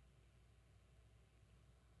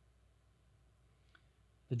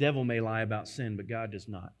 The devil may lie about sin, but God does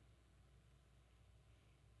not.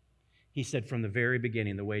 He said from the very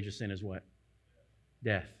beginning, the wage of sin is what?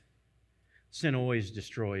 Death. Sin always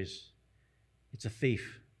destroys. It's a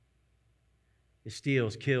thief. It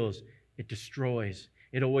steals, kills, it destroys.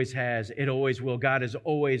 It always has. It always will. God has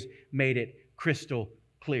always made it crystal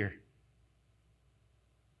clear.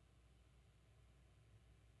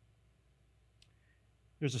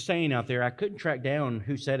 There's a saying out there, I couldn't track down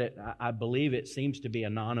who said it. I believe it seems to be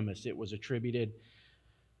anonymous. It was attributed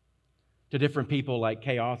to different people like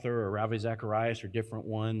Kay Arthur or Ravi Zacharias or different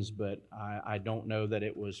ones, but I don't know that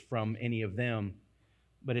it was from any of them.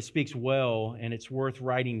 But it speaks well, and it's worth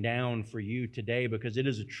writing down for you today because it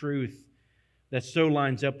is a truth that so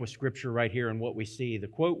lines up with Scripture right here and what we see. The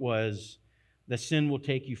quote was, "The sin will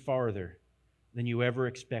take you farther than you ever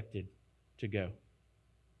expected to go.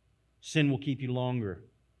 Sin will keep you longer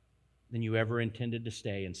than you ever intended to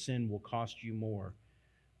stay, and sin will cost you more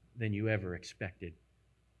than you ever expected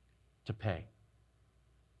to pay."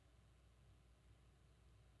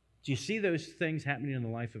 Do you see those things happening in the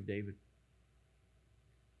life of David?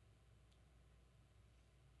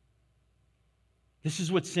 This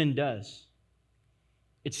is what sin does.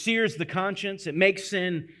 It sears the conscience. It makes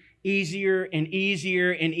sin easier and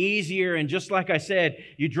easier and easier. And just like I said,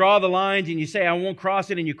 you draw the lines and you say, I won't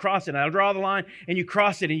cross it, and you cross it. I'll draw the line and you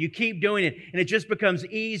cross it, and you keep doing it. And it just becomes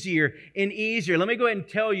easier and easier. Let me go ahead and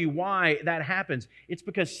tell you why that happens. It's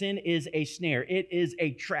because sin is a snare. It is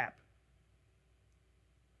a trap.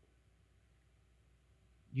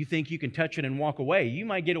 You think you can touch it and walk away. You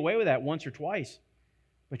might get away with that once or twice,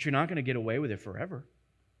 but you're not going to get away with it forever.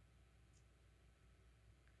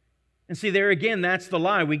 And see, there again, that's the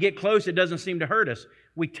lie. We get close, it doesn't seem to hurt us.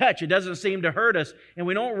 We touch, it doesn't seem to hurt us. And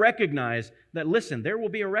we don't recognize that, listen, there will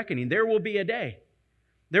be a reckoning. There will be a day.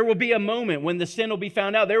 There will be a moment when the sin will be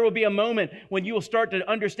found out. There will be a moment when you will start to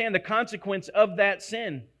understand the consequence of that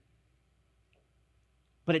sin.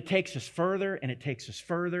 But it takes us further, and it takes us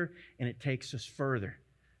further, and it takes us further.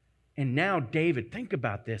 And now David, think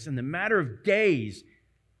about this. In the matter of days,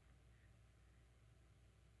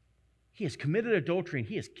 he has committed adultery and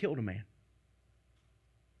he has killed a man.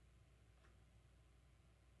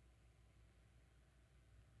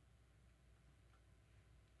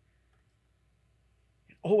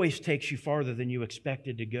 It always takes you farther than you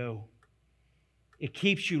expected to go. It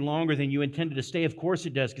keeps you longer than you intended to stay. Of course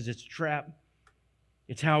it does, because it's a trap.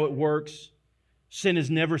 It's how it works. Sin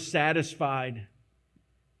is never satisfied.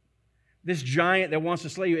 This giant that wants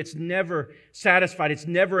to slay you, it's never satisfied. It's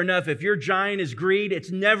never enough. If your giant is greed,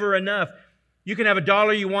 it's never enough. You can have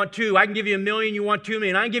 $1, you want 2. I can give you $1 million, you want 2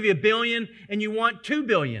 million. I can give you $1 billion, and you want 2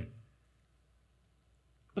 billion.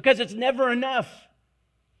 Because it's never enough.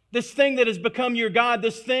 This thing that has become your God,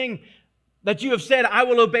 this thing that you have said, I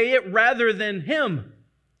will obey it rather than Him,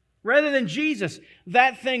 rather than Jesus,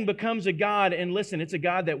 that thing becomes a God. And listen, it's a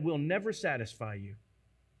God that will never satisfy you.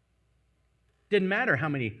 Didn't matter how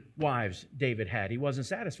many wives David had. He wasn't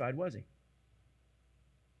satisfied, was he?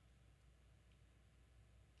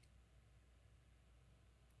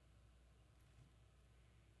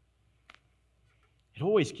 It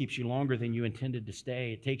always keeps you longer than you intended to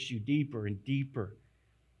stay. It takes you deeper and deeper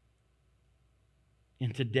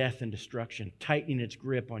into death and destruction, tightening its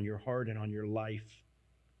grip on your heart and on your life.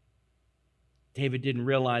 David didn't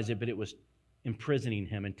realize it, but it was imprisoning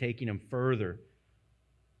him and taking him further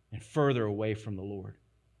and further away from the Lord.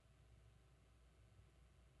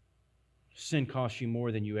 Sin costs you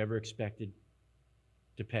more than you ever expected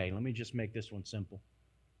to pay. Let me just make this one simple.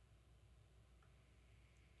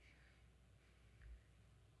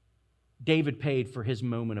 David paid for his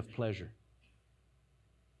moment of pleasure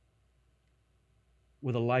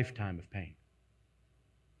with a lifetime of pain.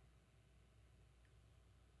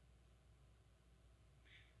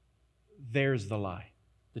 There's the lie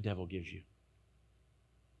the devil gives you.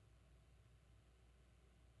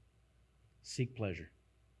 Seek pleasure.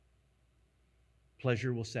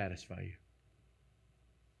 Pleasure will satisfy you.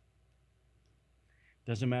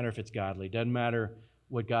 Doesn't matter if it's godly. Doesn't matter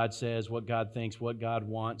what God says, what God thinks, what God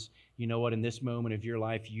wants. You know what? In this moment of your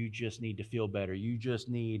life, you just need to feel better. You just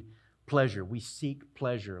need pleasure. We seek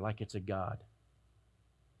pleasure like it's a God.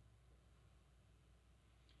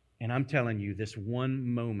 And I'm telling you, this one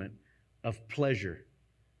moment of pleasure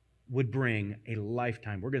would bring a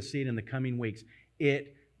lifetime. We're going to see it in the coming weeks.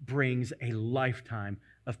 It brings a lifetime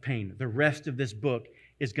of pain. The rest of this book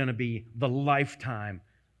is going to be the lifetime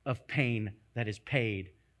of pain that is paid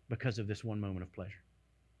because of this one moment of pleasure.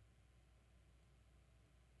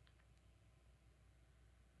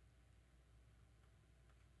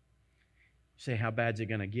 Say, how bad's it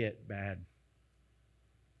going to get? Bad.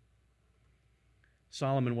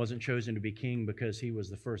 Solomon wasn't chosen to be king because he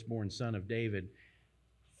was the firstborn son of David.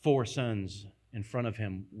 4 sons in front of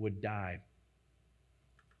him would die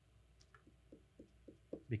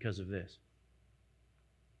because of this.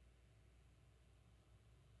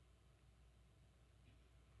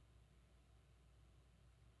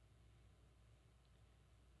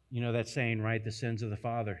 You know that saying, right? The sins of the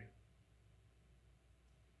father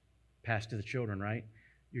pass to the children, right?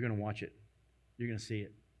 You're going to watch it. You're going to see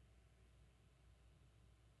it.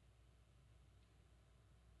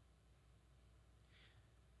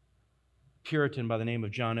 Puritan by the name of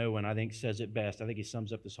John Owen, I think, says it best. I think he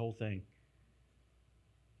sums up this whole thing.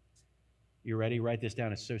 You ready? Write this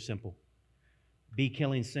down. It's so simple. Be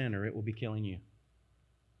killing sin, or it will be killing you.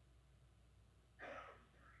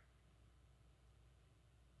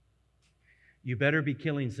 You better be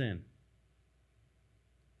killing sin.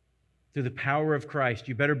 Through the power of Christ,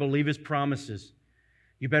 you better believe His promises.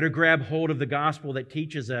 You better grab hold of the gospel that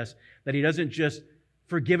teaches us that He doesn't just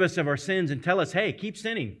forgive us of our sins and tell us, hey, keep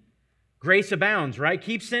sinning. Grace abounds, right?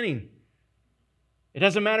 Keep sinning. It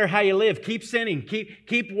doesn't matter how you live. Keep sinning.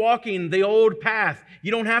 Keep walking the old path.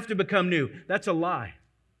 You don't have to become new. That's a lie.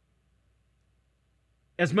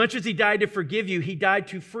 As much as He died to forgive you, He died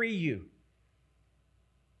to free you.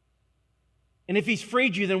 And if He's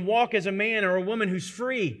freed you, then walk as a man or a woman who's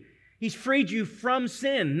free. He's freed you from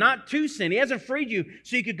sin, not to sin. He hasn't freed you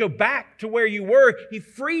so you could go back to where you were. He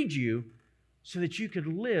freed you so that you could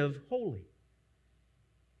live holy.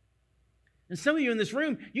 And some of you in this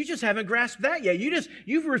room, you just haven't grasped that yet.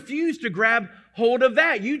 You've refused to grab hold of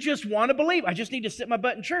that. You just want to believe. I just need to sit my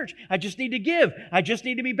butt in church. I just need to give. I just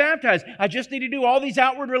need to be baptized. I just need to do all these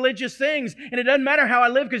outward religious things. And it doesn't matter how I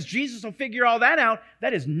live because Jesus will figure all that out.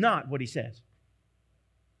 That is not what He says.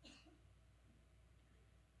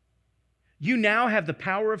 You now have the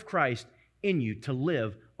power of Christ in you to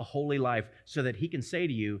live a holy life so that He can say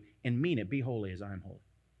to you and mean it, be holy as I am holy.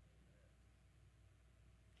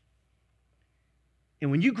 And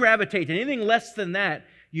when you gravitate to anything less than that,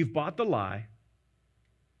 you've bought the lie.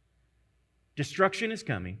 Destruction is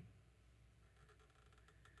coming.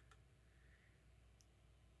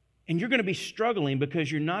 And you're going to be struggling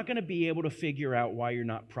because you're not going to be able to figure out why you're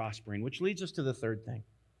not prospering, which leads us to the third thing.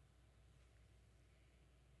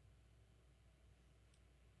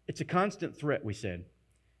 It's a constant threat, we said.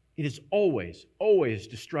 It is always, always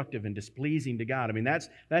destructive and displeasing to God. I mean,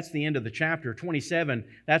 that's the end of the chapter. 27,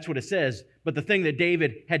 that's what it says. But the thing that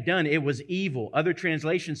David had done, it was evil. Other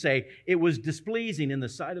translations say it was displeasing in the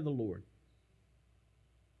sight of the Lord.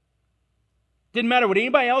 Didn't matter what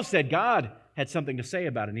anybody else said. God had something to say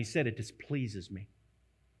about it, and He said, it displeases me.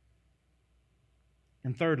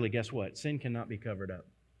 And thirdly, guess what? Sin cannot be covered up.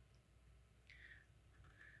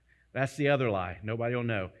 That's the other lie. Nobody will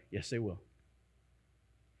know. Yes, they will.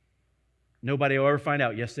 Nobody will ever find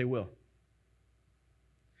out. Yes, they will.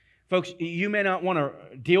 Folks, you may not want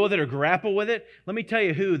to deal with it or grapple with it. Let me tell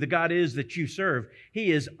you who the God is that you serve.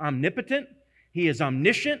 He is omnipotent. He is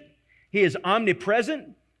omniscient. He is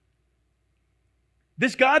omnipresent.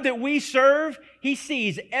 This God that we serve, He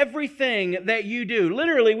sees everything that you do.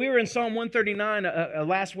 Literally, we were in Psalm 139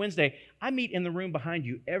 last Wednesday. I meet in the room behind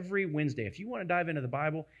you every Wednesday. If you want to dive into the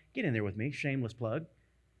Bible, get in there with me. Shameless plug.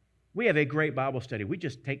 We have a great Bible study. We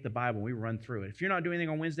just take the Bible and we run through it. If you're not doing anything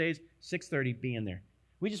on Wednesdays, 6:30, be in there.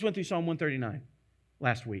 We just went through Psalm 139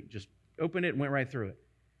 last week. Just opened it and went right through it.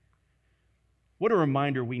 What a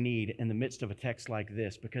reminder we need in the midst of a text like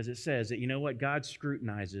this, because it says that, you know what? God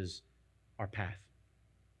scrutinizes our path.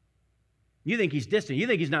 You think He's distant. You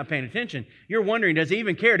think He's not paying attention. You're wondering, does He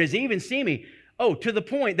even care? Does He even see me? Oh, to the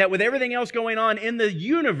point that with everything else going on in the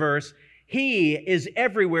universe, He is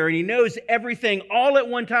everywhere and He knows everything all at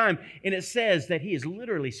one time. And it says that He is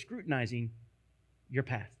literally scrutinizing your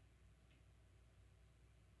path.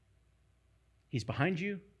 He's behind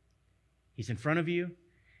you. He's in front of you.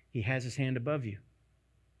 He has His hand above you.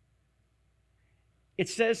 It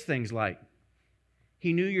says things like,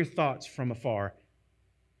 He knew your thoughts from afar.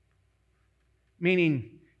 Meaning,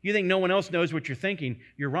 You think no one else knows what you're thinking.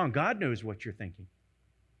 You're wrong. God knows what you're thinking.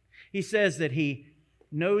 He says that He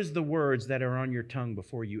knows the words that are on your tongue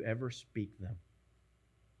before you ever speak them.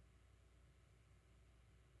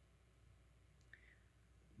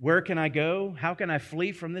 Where can I go? How can I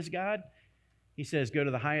flee from this God? He says, go to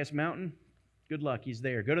the highest mountain. Good luck, He's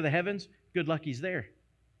there. Go to the heavens. Good luck, He's there.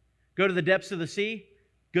 Go to the depths of the sea.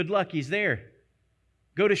 Good luck, He's there.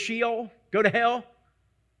 Go to Sheol. Go to hell.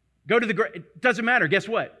 Go to the grave. It doesn't matter. Guess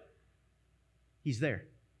what? He's there.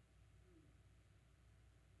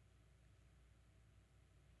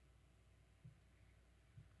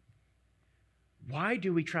 Why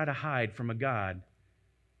do we try to hide from a God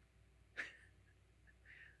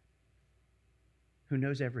who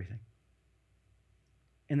knows everything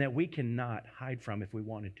and that we cannot hide from if we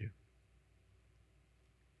wanted to?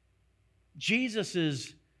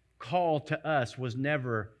 Jesus' call to us was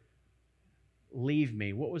never, leave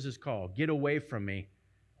me. What was His call? Get away from me.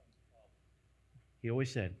 He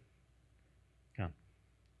always said, come.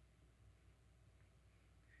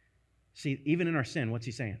 See, even in our sin, what's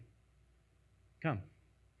He saying? Come.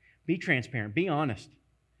 Be transparent. Be honest.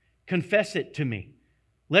 Confess it to me.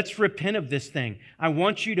 Let's repent of this thing. I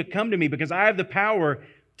want you to come to me because I have the power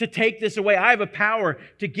to take this away. I have a power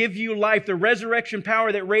to give you life. The resurrection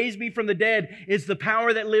power that raised me from the dead is the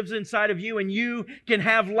power that lives inside of you, and you can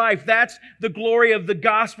have life. That's the glory of the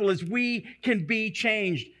gospel, is we can be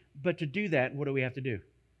changed. But to do that, what do we have to do?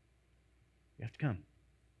 We have to come.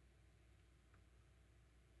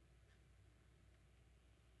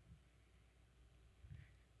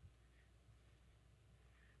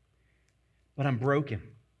 But I'm broken.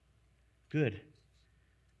 Good.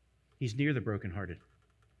 He's near the brokenhearted.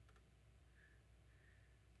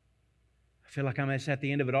 I feel like I'm at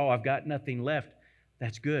the end of it all. I've got nothing left.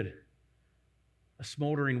 That's good. A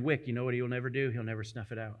smoldering wick, you know what He'll never do? He'll never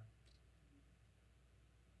snuff it out.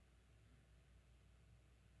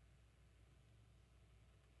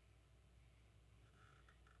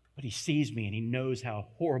 But He sees me and He knows how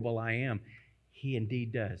horrible I am. He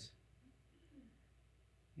indeed does.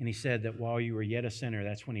 And He said that while you were yet a sinner,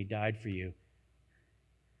 that's when He died for you.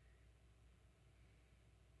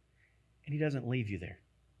 And He doesn't leave you there.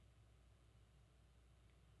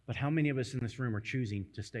 But how many of us in this room are choosing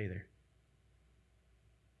to stay there?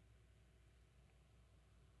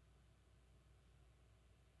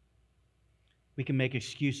 We can make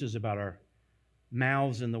excuses about our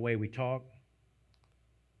mouths and the way we talk,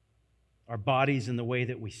 our bodies and the way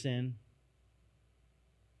that we sin.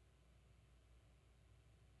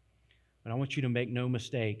 But I want you to make no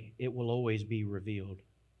mistake, it will always be revealed.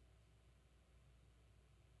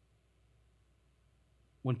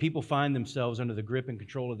 When people find themselves under the grip and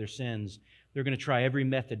control of their sins, they're going to try every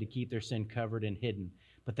method to keep their sin covered and hidden.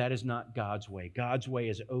 But that is not God's way. God's way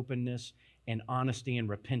is openness and honesty and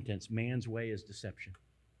repentance. Man's way is deception.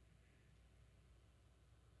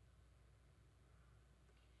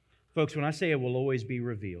 Folks, when I say it will always be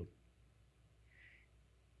revealed,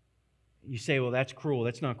 you say, well, that's cruel.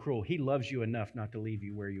 That's not cruel. He loves you enough not to leave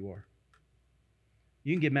you where you are.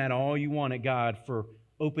 You can get mad all you want at God for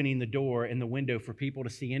opening the door and the window for people to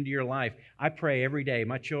see into your life. I pray every day.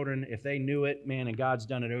 My children, if they knew it, man, and God's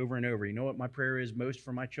done it over and over. You know what my prayer is most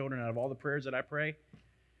for my children out of all the prayers that I pray?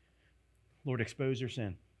 Lord, expose their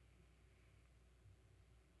sin.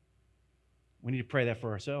 We need to pray that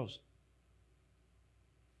for ourselves.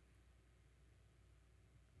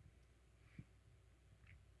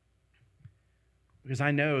 Because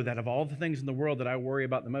I know that of all the things in the world that I worry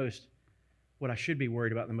about the most, what I should be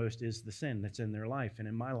worried about the most is the sin that's in their life and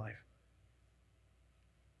in my life.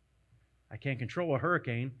 I can't control a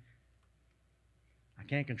hurricane. I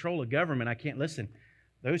can't control a government. I can't listen.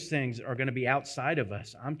 Those things are going to be outside of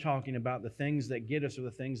us. I'm talking about the things that get us or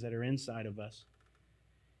the things that are inside of us.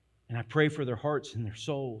 And I pray for their hearts and their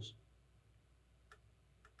souls.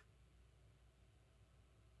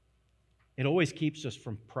 It always keeps us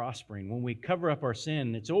from prospering. When we cover up our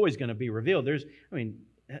sin, it's always going to be revealed.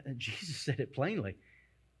 Jesus said it plainly.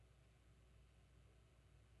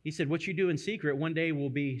 He said, what you do in secret one day will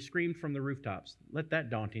be screamed from the rooftops. Let that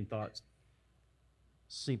daunting thought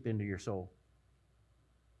seep into your soul.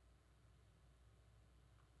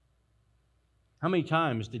 How many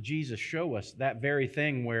times did Jesus show us that very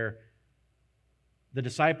thing where the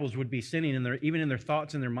disciples would be sinning even in their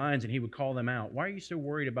thoughts and their minds, and He would call them out? Why are you so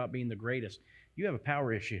worried about being the greatest? You have a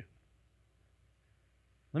power issue.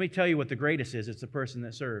 Let me tell you what the greatest is. It's the person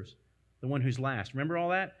that serves, the one who's last. Remember all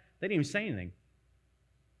that? They didn't even say anything.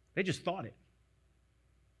 They just thought it.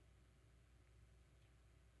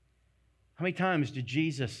 How many times did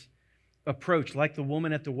Jesus approach, like the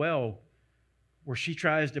woman at the well, where she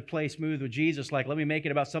tries to play smooth with Jesus, like, let me make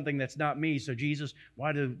it about something that's not me. So Jesus,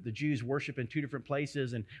 why do the Jews worship in two different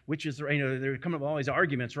places? And which is, they're coming up with all these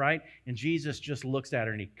arguments, right? And Jesus just looks at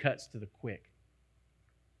her and he cuts to the quick.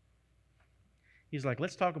 He's like,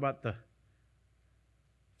 let's talk about the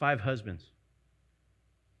 5 husbands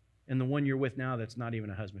and the one you're with now that's not even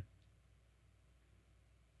a husband.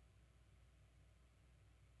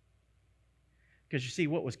 Because you see,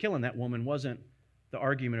 what was killing that woman wasn't the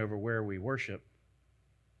argument over where we worship.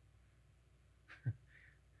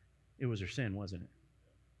 It was her sin, wasn't it?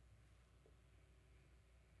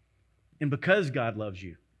 And because God loves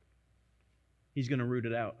you, He's going to root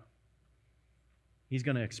it out. He's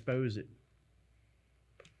going to expose it.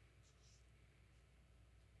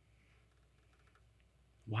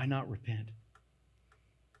 Why not repent?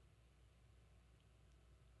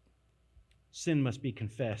 Sin must be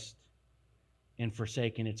confessed and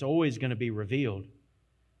forsaken. It's always going to be revealed.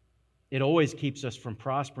 It always keeps us from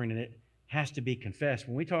prospering, and it has to be confessed.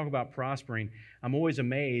 When we talk about prospering, I'm always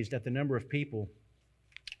amazed at the number of people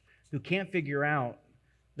who can't figure out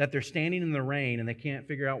that they're standing in the rain and they can't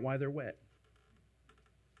figure out why they're wet.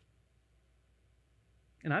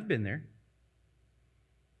 And I've been there.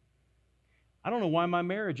 I don't know why my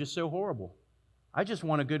marriage is so horrible. I just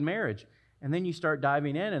want a good marriage. And then you start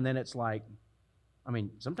diving in, and then it's like,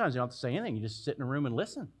 sometimes you don't have to say anything. You just sit in a room and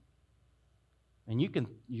listen. And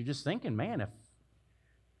you're just thinking, man,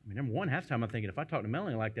 number one, half the time I'm thinking, if I talk to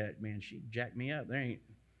Melanie like that, man, she'd jack me up.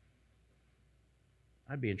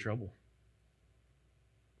 I'd be in trouble.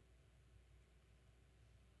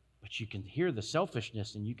 But you can hear the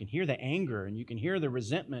selfishness, and you can hear the anger, and you can hear the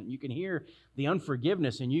resentment, and you can hear the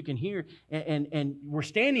unforgiveness, and you can hear, and we're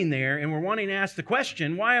standing there, and we're wanting to ask the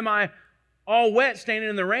question, why am I all wet standing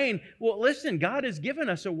in the rain? Well, listen, God has given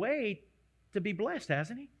us a way to be blessed,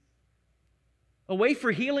 hasn't He? A way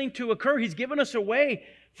for healing to occur. He's given us a way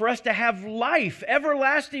for us to have life,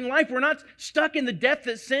 everlasting life. We're not stuck in the death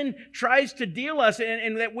that sin tries to deal us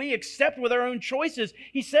and that we accept with our own choices.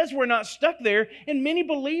 He says we're not stuck there. And many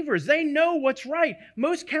believers, they know what's right.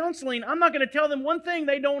 Most counseling, I'm not going to tell them one thing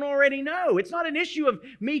they don't already know. It's not an issue of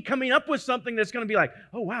me coming up with something that's going to be like,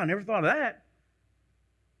 oh, wow, I never thought of that.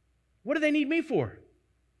 What do they need me for?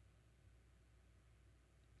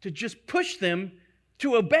 To just push them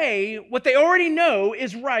to obey what they already know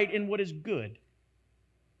is right and what is good.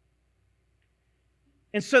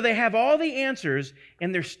 And so they have all the answers,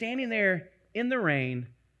 and they're standing there in the rain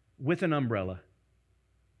with an umbrella.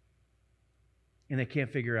 And they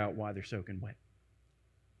can't figure out why they're soaking wet.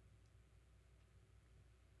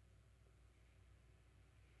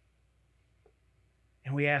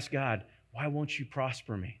 And we ask God, why won't you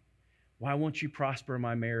prosper me? Why won't you prosper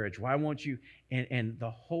my marriage? Why won't you? And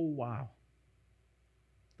the whole while,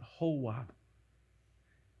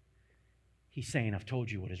 He's saying, I've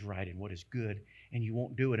told you what is right and what is good, and you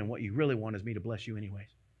won't do it, and what you really want is me to bless you anyways.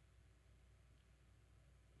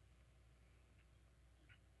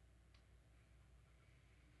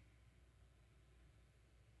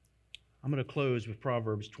 I'm going to close with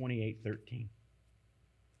Proverbs 28:13.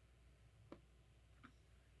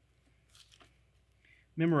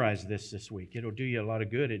 Memorize this week. It'll do you a lot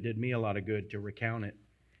of good. It did me a lot of good to recount it.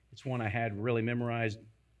 It's one I had really memorized,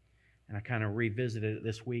 and I kind of revisited it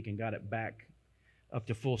this week and got it back up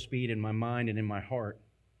to full speed in my mind and in my heart.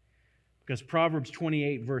 Because Proverbs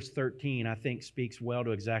 28, verse 13, I think speaks well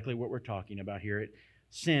to exactly what we're talking about here.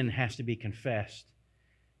 Sin has to be confessed,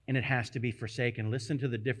 and it has to be forsaken. Listen to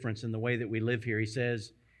the difference in the way that we live here. He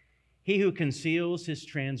says, he who conceals his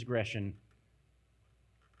transgression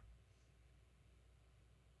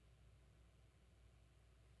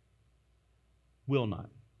will not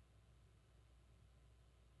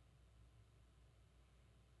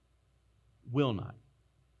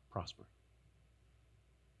prosper.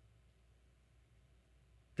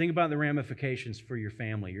 Think about the ramifications for your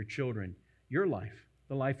family, your children, your life,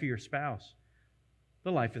 the life of your spouse,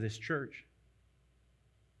 the life of this church.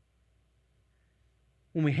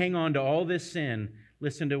 When we hang on to all this sin,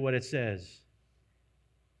 listen to what it says.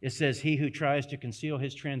 It says, he who tries to conceal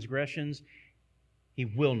his transgressions, he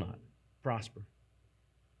will not prosper.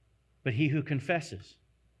 But he who confesses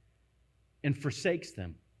and forsakes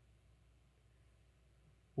them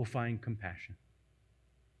will find compassion.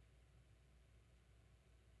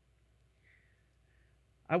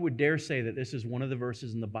 I would dare say that this is one of the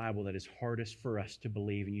verses in the Bible that is hardest for us to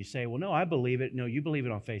believe. And you say, well, no, I believe it. No, you believe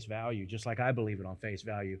it on face value, just like I believe it on face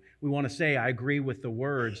value. We want to say, I agree with the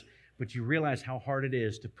words, but you realize how hard it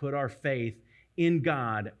is to put our faith in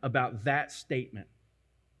God about that statement.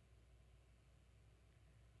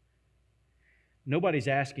 Nobody's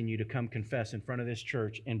asking you to come confess in front of this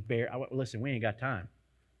church and bear. Listen, we ain't got time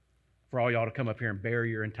for all y'all to come up here and bare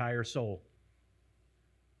your entire soul.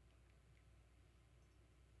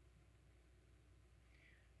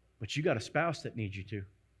 But you got a spouse that needs you to.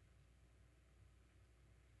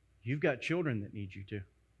 You've got children that need you to.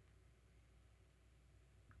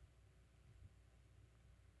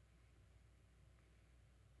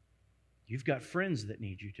 You've got friends that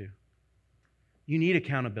need you to. You need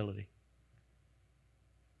accountability.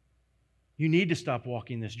 You need to stop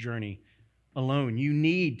walking this journey alone. You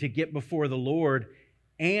need to get before the Lord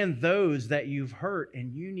and those that you've hurt,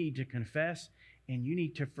 and you need to confess, and you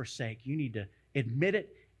need to forsake. You need to admit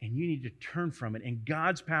it, and you need to turn from it. And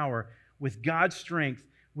God's power, with God's strength,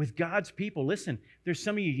 with God's people. Listen, there's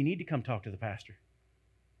some of you need to come talk to the pastor.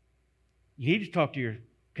 You need to talk to your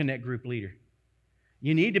Connect group leader.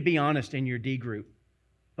 You need to be honest in your D group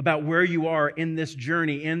about where you are in this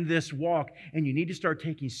journey, in this walk, and you need to start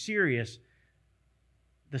taking serious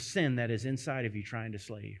the sin that is inside of you trying to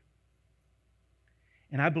slay you.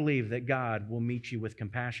 And I believe that God will meet you with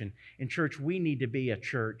compassion. In church, we need to be a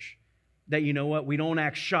church that, you know what, we don't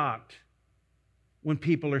act shocked when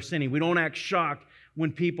people are sinning. We don't act shocked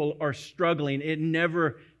when people are struggling. It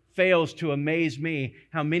never fails to amaze me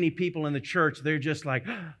how many people in the church, they're just like,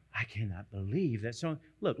 I cannot believe that. So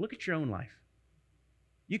look at your own life.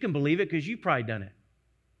 You can believe it because you've probably done it.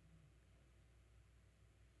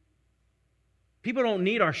 People don't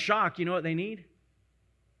need our shock. You know what they need?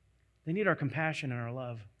 They need our compassion and our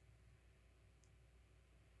love.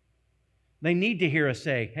 They need to hear us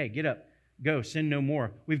say, hey, get up, go, sin no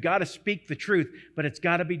more. We've got to speak the truth, but it's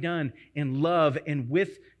got to be done in love and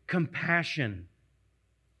with compassion.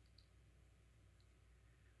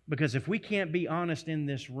 Because if we can't be honest in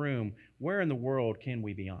this room, where in the world can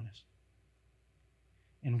we be honest?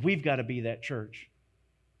 And we've got to be that church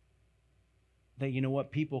that, you know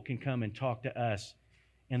what, people can come and talk to us,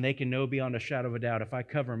 and they can know beyond a shadow of a doubt, if I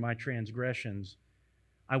cover my transgressions,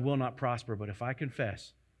 I will not prosper. But if I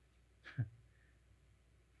confess and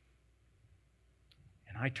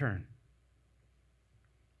I turn,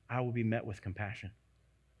 I will be met with compassion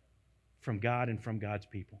from God and from God's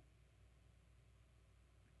people.